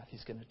what path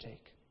he's going to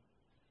take.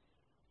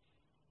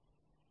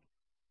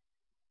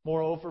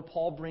 Moreover,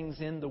 Paul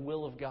brings in the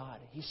will of God.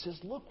 He says,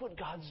 look what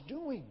God's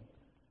doing.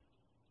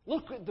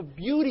 Look at the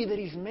beauty that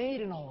He's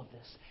made in all of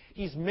this.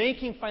 He's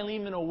making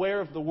Philemon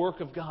aware of the work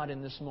of God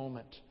in this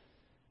moment.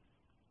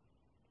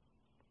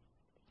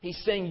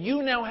 He's saying,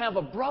 you now have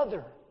a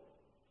brother,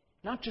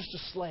 not just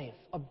a slave,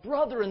 a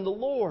brother in the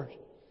Lord.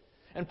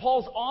 And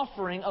Paul's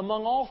offering,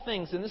 among all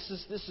things, and this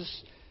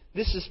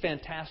is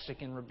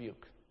fantastic in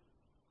rebuke.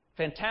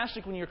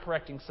 Fantastic when you're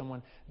correcting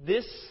someone.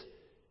 This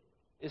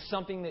is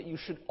something that you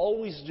should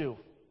always do,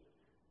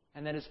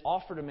 and that is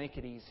offer to make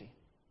it easy.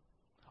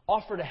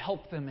 Offer to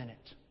help them in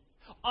it.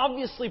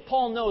 Obviously,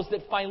 Paul knows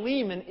that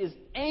Philemon is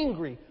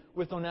angry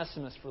with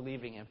Onesimus for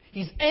leaving him.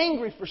 He's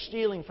angry for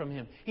stealing from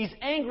him. He's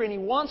angry and he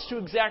wants to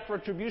exact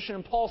retribution.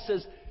 And Paul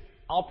says,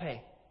 I'll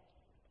pay.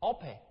 I'll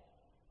pay.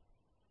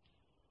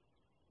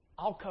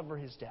 I'll cover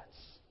his debts.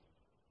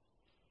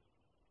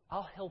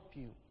 I'll help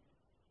you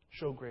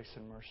show grace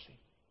and mercy.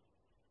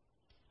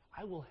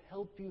 I will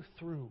help you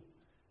through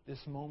this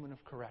moment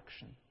of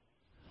correction,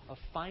 of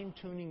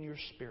fine-tuning your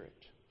spirit,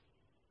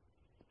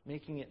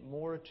 making it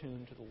more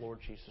attuned to the Lord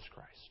Jesus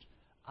Christ.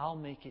 I'll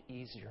make it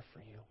easier for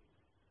you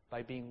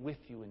by being with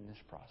you in this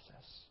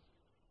process.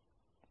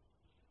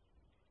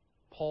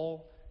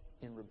 Paul,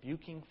 in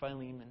rebuking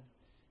Philemon,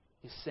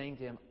 is saying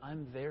to him,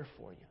 I'm there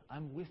for you.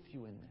 I'm with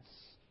you in this.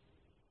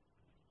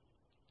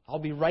 I'll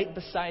be right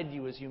beside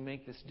you as you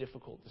make this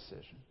difficult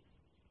decision.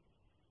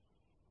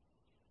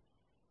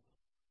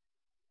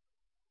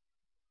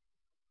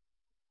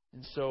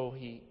 And so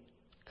he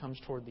comes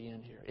toward the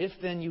end here. If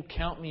then you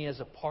count me as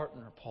a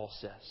partner, Paul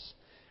says,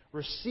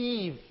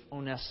 receive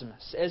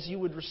Onesimus as you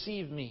would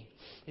receive me.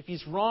 If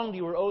he's wronged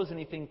you or owes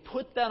anything,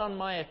 put that on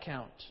my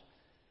account.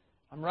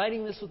 I'm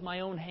writing this with my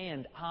own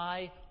hand.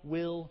 I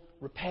will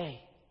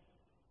repay.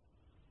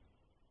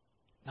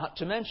 Not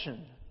to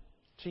mention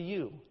to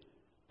you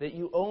that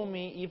you owe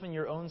me even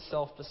your own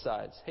self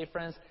besides. Hey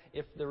friends,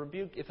 if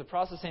the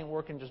process ain't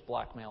working, just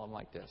blackmail him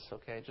like this,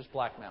 okay? Just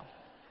blackmail.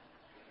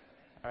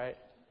 All right?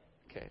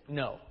 Okay.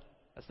 No.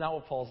 That's not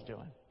what Paul's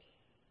doing.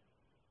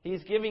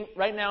 He's giving,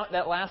 right now,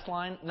 that last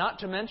line, not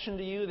to mention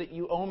to you that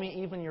you owe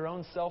me even your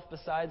own self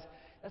besides.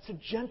 That's a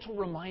gentle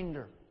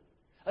reminder.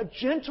 A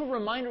gentle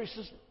reminder. He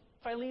says,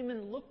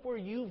 Philemon, look where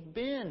you've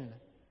been.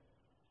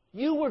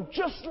 You were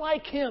just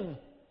like him.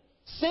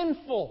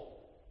 Sinful.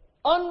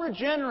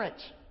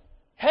 Unregenerate.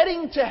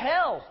 Heading to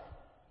hell.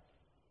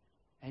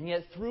 And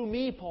yet through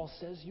me, Paul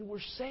says, you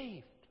were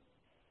saved.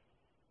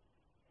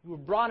 You were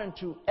brought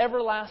into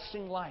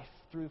everlasting life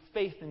through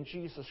faith in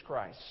Jesus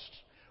Christ.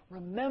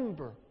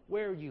 Remember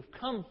where you've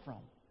come from.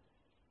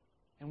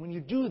 And when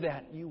you do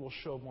that, you will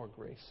show more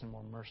grace and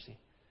more mercy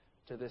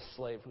to this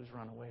slave who's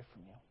run away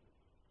from you.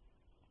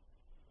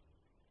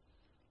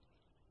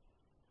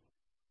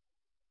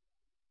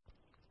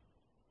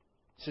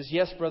 He says,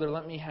 yes, brother,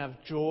 let me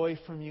have joy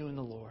from you in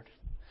the Lord.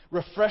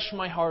 Refresh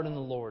my heart in the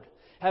Lord.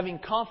 Having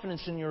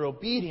confidence in your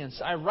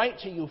obedience, I write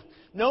to you,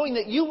 knowing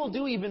that you will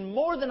do even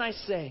more than I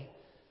say.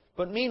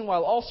 But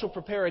meanwhile, also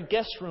prepare a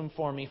guest room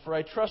for me, for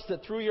I trust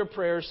that through your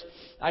prayers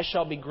I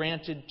shall be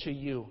granted to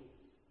you.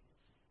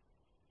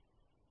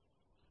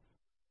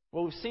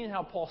 Well, we've seen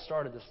how Paul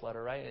started this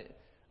letter, right?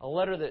 A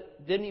letter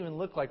that didn't even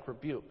look like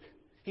rebuke.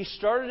 He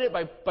started it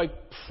by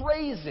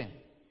praising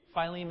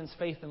Philemon's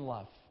faith and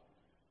love.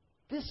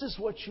 This is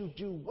what you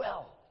do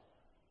well.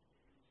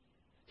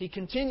 He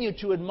continued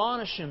to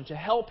admonish him, to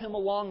help him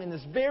along in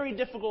this very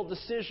difficult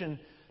decision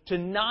to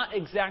not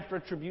exact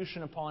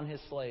retribution upon his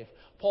slave.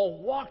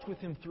 Paul walked with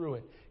him through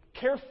it,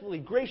 carefully,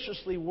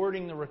 graciously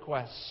wording the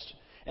request.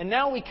 And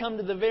now we come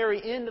to the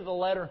very end of the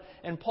letter,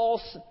 and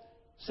Paul's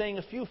saying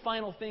a few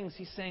final things.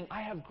 He's saying,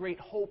 I have great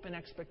hope and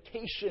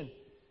expectation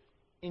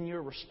in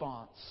your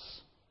response.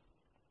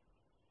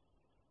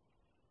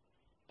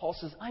 Paul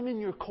says, I'm in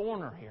your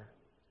corner here.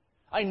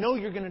 I know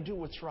you're going to do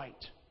what's right.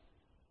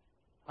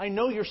 I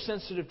know you're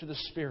sensitive to the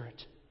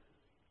Spirit.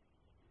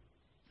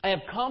 I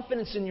have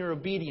confidence in your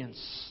obedience.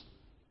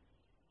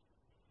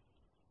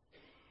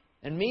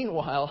 And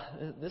meanwhile,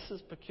 this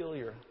is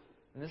peculiar.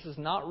 And this is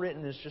not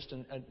written as just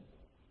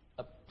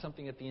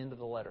something at the end of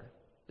the letter.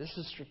 This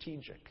is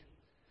strategic.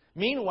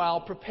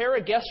 Meanwhile, prepare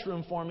a guest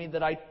room for me,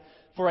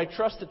 for I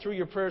trust that through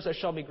your prayers I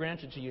shall be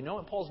granted to you. You know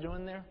what Paul's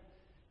doing there?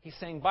 He's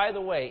saying, by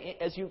the way,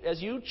 as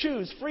you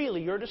choose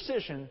freely your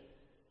decision,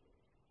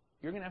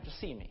 you're going to have to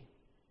see me.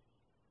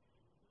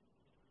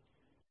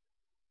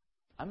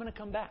 I'm going to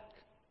come back.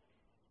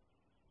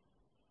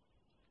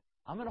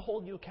 I'm going to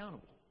hold you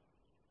accountable.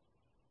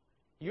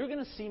 you're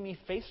going to see me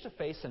face to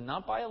face and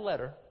not by a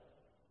letter,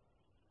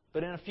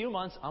 but in a few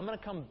months, I'm going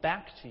to come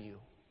back to you.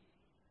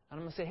 And I'm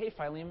going to say, hey,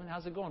 Philemon,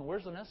 how's it going?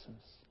 Where's Onesimus?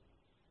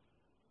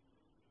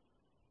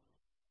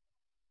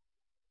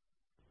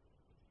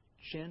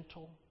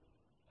 Gentle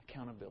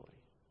accountability.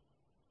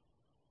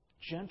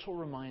 Gentle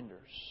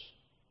reminders.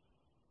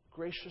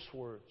 Gracious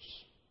words.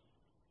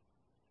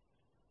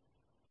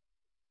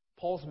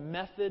 Paul's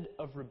method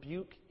of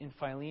rebuke in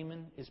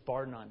Philemon is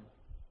bar none.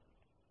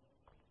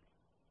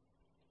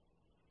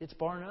 It's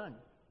bar none.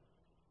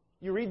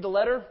 You read the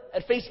letter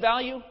at face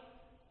value.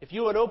 If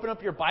you had opened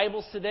up your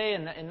Bibles today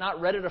and not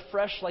read it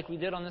afresh like we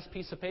did on this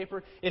piece of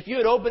paper, if you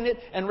had opened it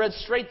and read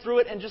straight through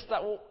it and just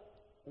thought, well,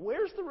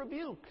 where's the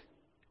rebuke?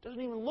 It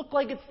doesn't even look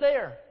like it's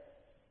there.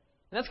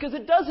 And that's because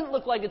it doesn't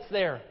look like it's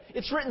there.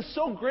 It's written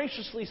so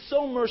graciously,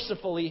 so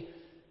mercifully,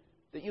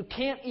 that you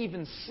can't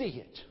even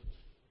see it.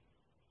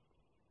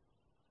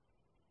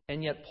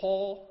 And yet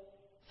Paul,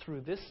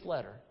 through this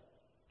letter,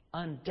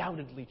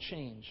 undoubtedly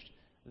changed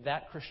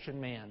that Christian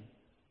man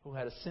who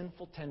had a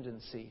sinful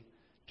tendency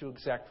to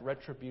exact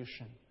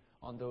retribution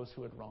on those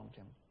who had wronged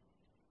him.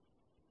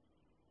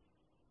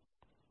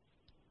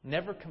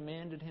 Never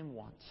commanded him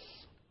once.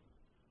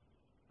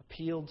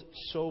 Appealed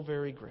so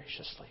very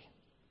graciously.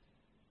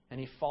 And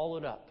he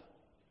followed up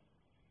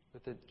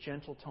with a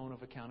gentle tone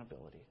of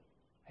accountability.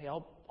 Hey,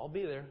 I'll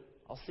be there.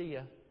 I'll see you.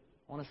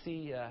 I want to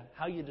see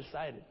how you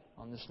decided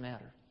on this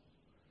matter.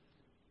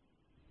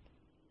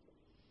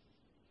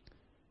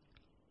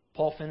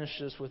 Paul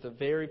finishes with a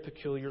very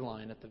peculiar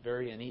line at the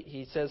very end.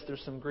 He says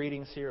there's some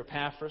greetings here.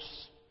 Epaphras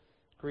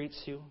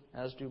greets you,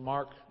 as do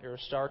Mark,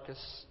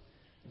 Aristarchus,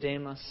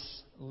 Demas,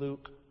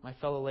 Luke, my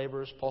fellow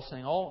laborers. Paul's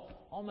saying,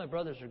 all my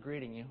brothers are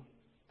greeting you.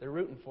 They're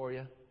rooting for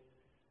you.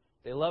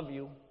 They love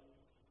you.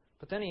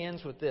 But then he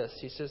ends with this.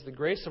 He says, the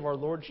grace of our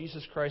Lord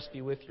Jesus Christ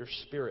be with your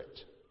spirit.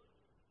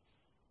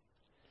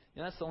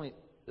 And that's only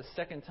the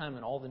second time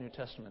in all the New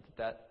Testament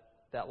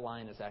that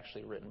line is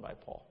actually written by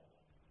Paul.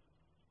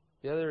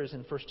 The other is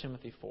in 1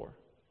 Timothy 4.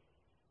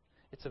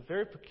 It's a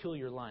very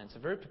peculiar line. It's a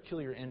very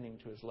peculiar ending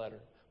to his letter.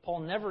 Paul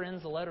never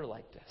ends a letter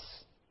like this.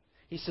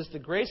 He says, the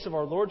grace of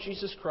our Lord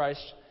Jesus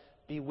Christ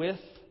be with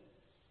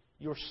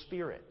your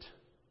spirit.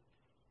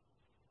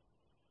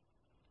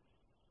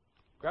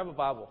 Grab a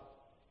Bible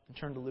and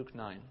turn to Luke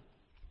 9.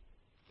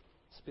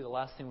 This will be the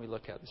last thing we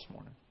look at this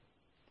morning.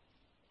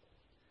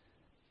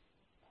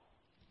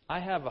 I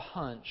have a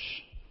hunch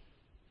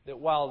that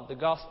while the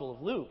Gospel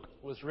of Luke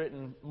was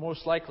written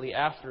most likely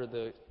after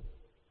the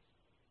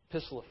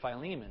Epistle of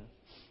Philemon,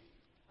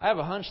 I have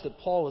a hunch that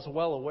Paul was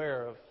well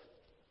aware of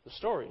the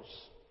stories,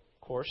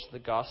 of course,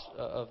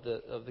 of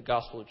the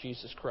Gospel of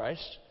Jesus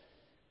Christ,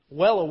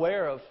 well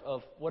aware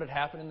of what had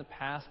happened in the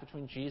past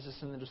between Jesus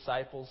and the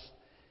disciples.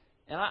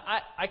 And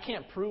I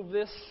can't prove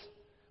this,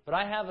 but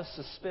I have a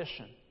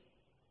suspicion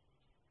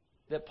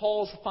that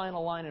Paul's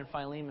final line in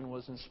Philemon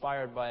was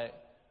inspired by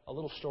a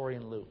little story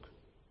in Luke.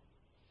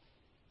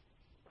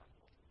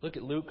 Look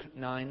at Luke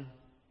 9,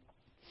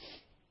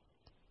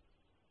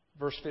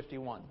 verse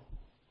 51.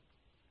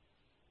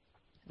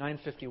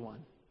 9:51.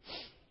 It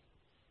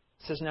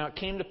says, now it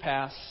came to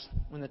pass,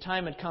 when the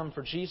time had come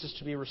for Jesus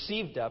to be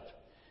received up,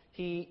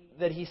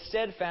 that he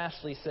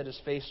steadfastly set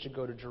his face to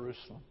go to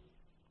Jerusalem.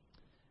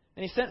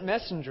 And he sent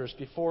messengers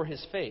before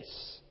his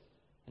face.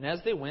 And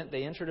as they went,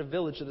 they entered a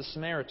village of the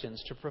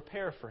Samaritans to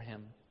prepare for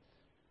him.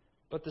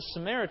 But the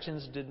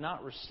Samaritans did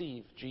not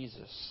receive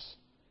Jesus,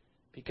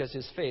 because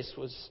his face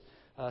was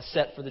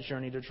set for the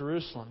journey to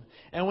Jerusalem.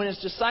 And when his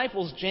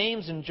disciples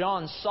James and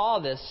John saw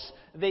this,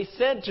 they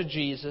said to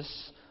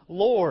Jesus,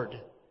 Lord,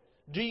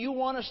 do you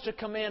want us to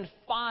command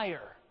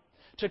fire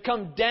to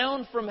come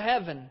down from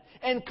heaven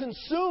and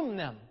consume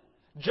them,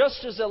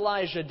 just as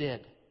Elijah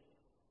did?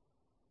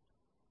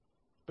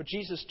 But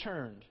Jesus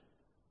turned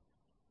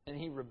and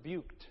he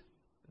rebuked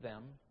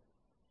them.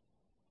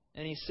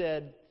 And he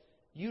said,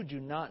 you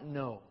do not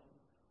know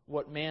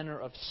what manner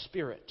of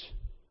spirit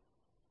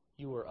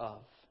you are of.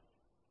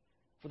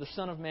 For the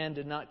Son of Man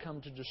did not come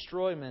to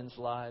destroy men's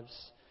lives,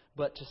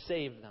 but to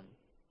save them.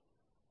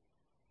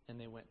 And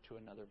they went to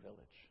another village.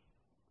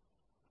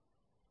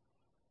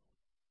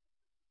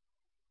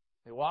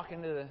 They walk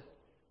into the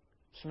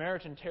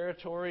Samaritan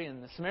territory,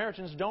 and the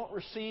Samaritans don't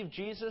receive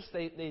Jesus.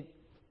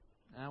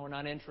 We're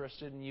not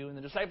interested in you. And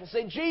the disciples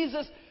say,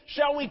 Jesus,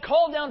 shall we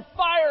call down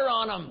fire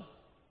on them?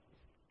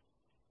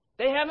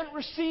 They haven't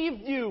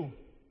received you.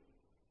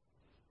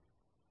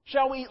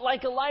 Shall we,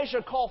 like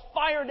Elijah, call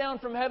fire down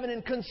from heaven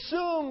and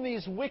consume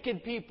these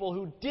wicked people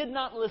who did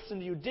not listen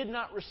to you, did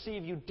not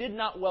receive you, did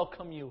not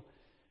welcome you?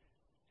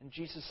 And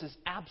Jesus says,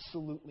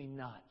 absolutely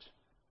not.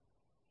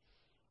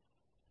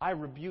 I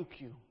rebuke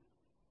you.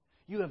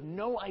 You have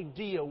no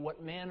idea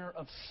what manner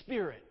of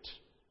spirit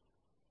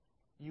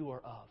you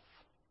are of.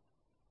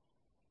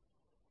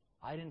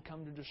 I didn't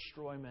come to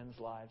destroy men's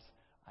lives.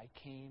 I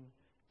came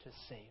to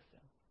save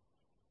them.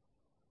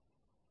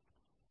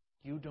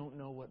 You don't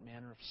know what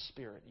manner of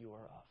spirit you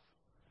are of.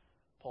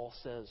 Paul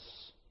says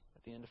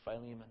at the end of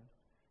Philemon,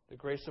 the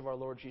grace of our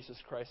Lord Jesus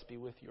Christ be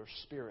with your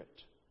spirit,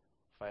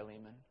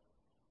 Philemon.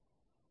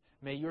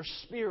 may your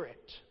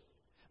spirit,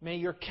 may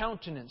your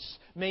countenance,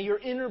 may your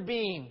inner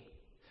being,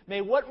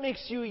 may what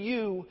makes you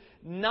you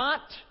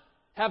not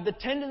have the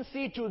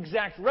tendency to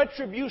exact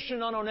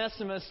retribution on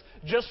Onesimus,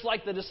 just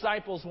like the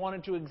disciples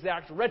wanted to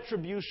exact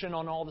retribution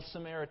on all the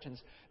Samaritans.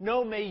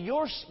 No, may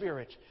your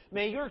spirit,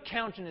 may your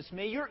countenance,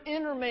 may your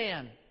inner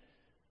man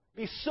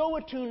be so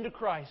attuned to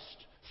Christ,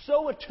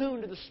 so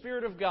attuned to the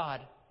Spirit of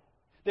God,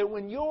 that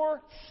when your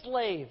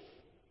slave,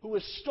 who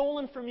is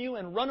stolen from you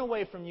and run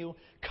away from you,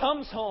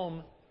 comes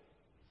home,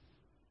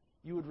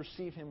 you would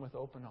receive him with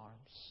open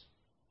arms.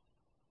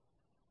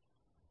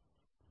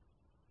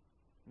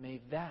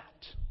 May that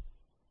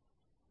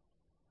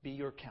be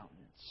your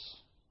countenance,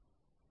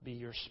 be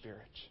your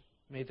spirit.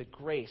 May the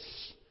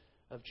grace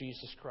of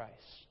Jesus Christ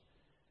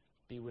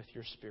be with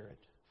your spirit,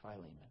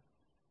 Philemon.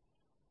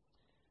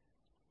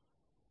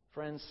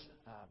 Friends,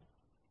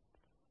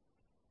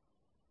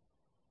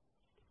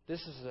 this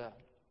is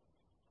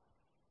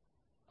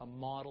a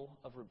model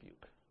of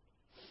rebuke.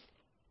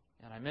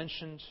 And I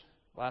mentioned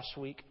last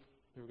week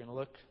we were going to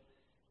look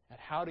at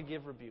how to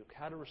give rebuke,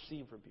 how to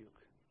receive rebuke.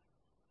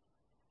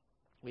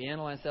 We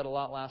analyzed that a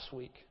lot last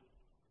week.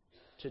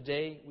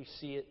 Today, we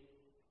see it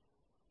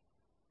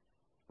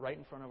right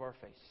in front of our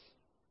face,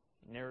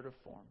 in narrative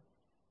form,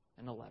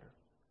 in a letter.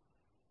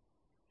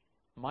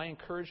 My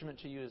encouragement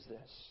to you is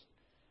this.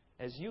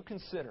 As you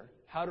consider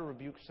how to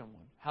rebuke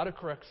someone, how to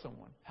correct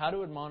someone, how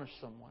to admonish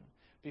someone,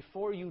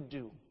 before you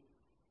do,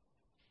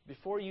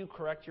 before you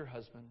correct your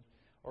husband,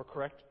 or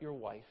correct your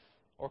wife,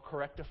 or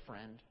correct a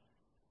friend,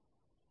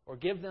 or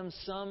give them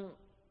some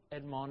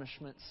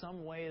admonishment,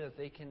 some way that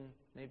they can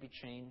maybe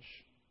change.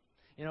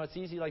 You know, it's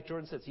easy, like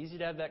Jordan said, it's easy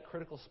to have that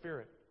critical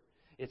spirit.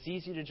 It's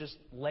easy to just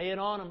lay it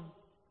on them.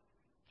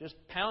 Just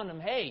pound them.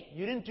 Hey,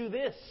 you didn't do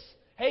this.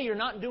 Hey, you're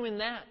not doing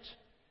that.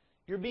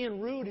 You're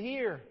being rude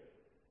here.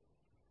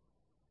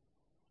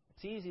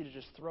 It's easy to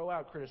just throw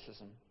out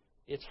criticism.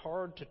 It's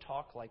hard to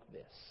talk like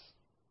this.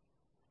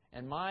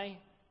 And my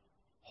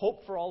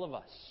hope for all of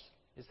us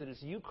is that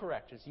as you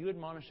correct, as you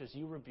admonish, as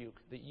you rebuke,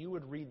 that you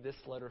would read this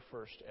letter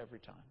first every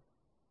time.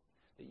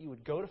 That you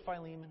would go to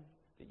Philemon,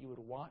 that you would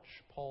watch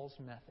Paul's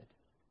method,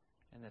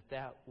 and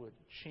that would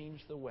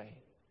change the way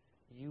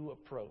you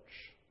approach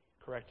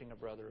correcting a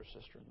brother or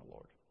sister in the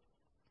Lord.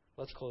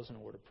 Let's close in a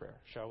word of prayer,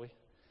 shall we?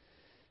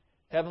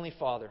 Heavenly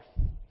Father,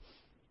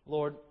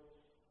 Lord,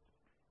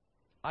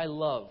 I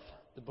love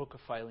the book of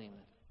Philemon.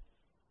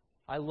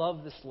 I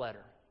love this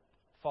letter.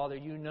 Father,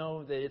 you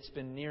know that it's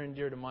been near and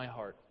dear to my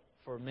heart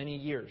for many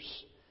years.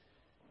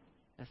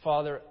 And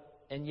Father,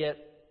 and yet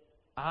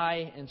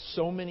I and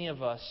so many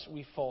of us,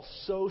 we fall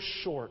so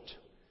short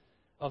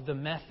of the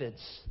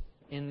methods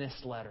in this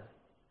letter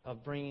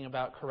of bringing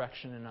about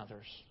correction in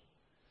others.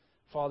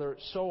 Father,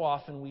 so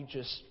often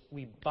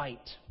we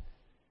bite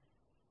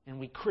and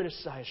we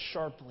criticize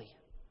sharply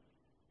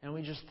and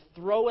we just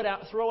throw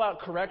out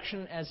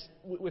correction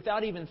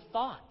without even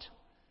thought.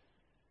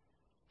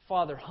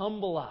 Father,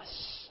 humble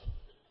us.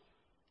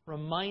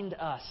 Remind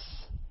us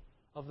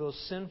of those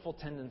sinful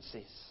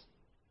tendencies.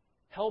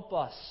 Help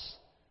us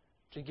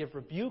to give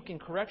rebuke and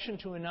correction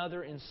to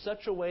another in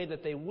such a way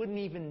that they wouldn't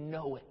even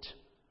know it.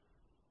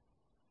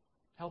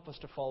 Help us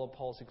to follow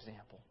Paul's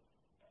example.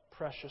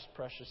 Precious,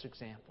 precious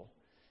example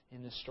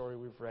in this story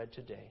we've read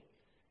today.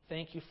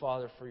 Thank you,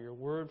 Father, for your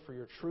word, for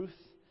your truth.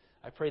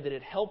 I pray that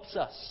it helps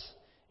us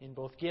in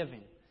both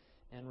giving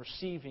and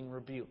receiving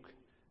rebuke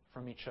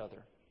from each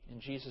other. In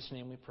Jesus'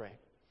 name we pray.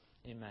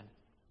 Amen.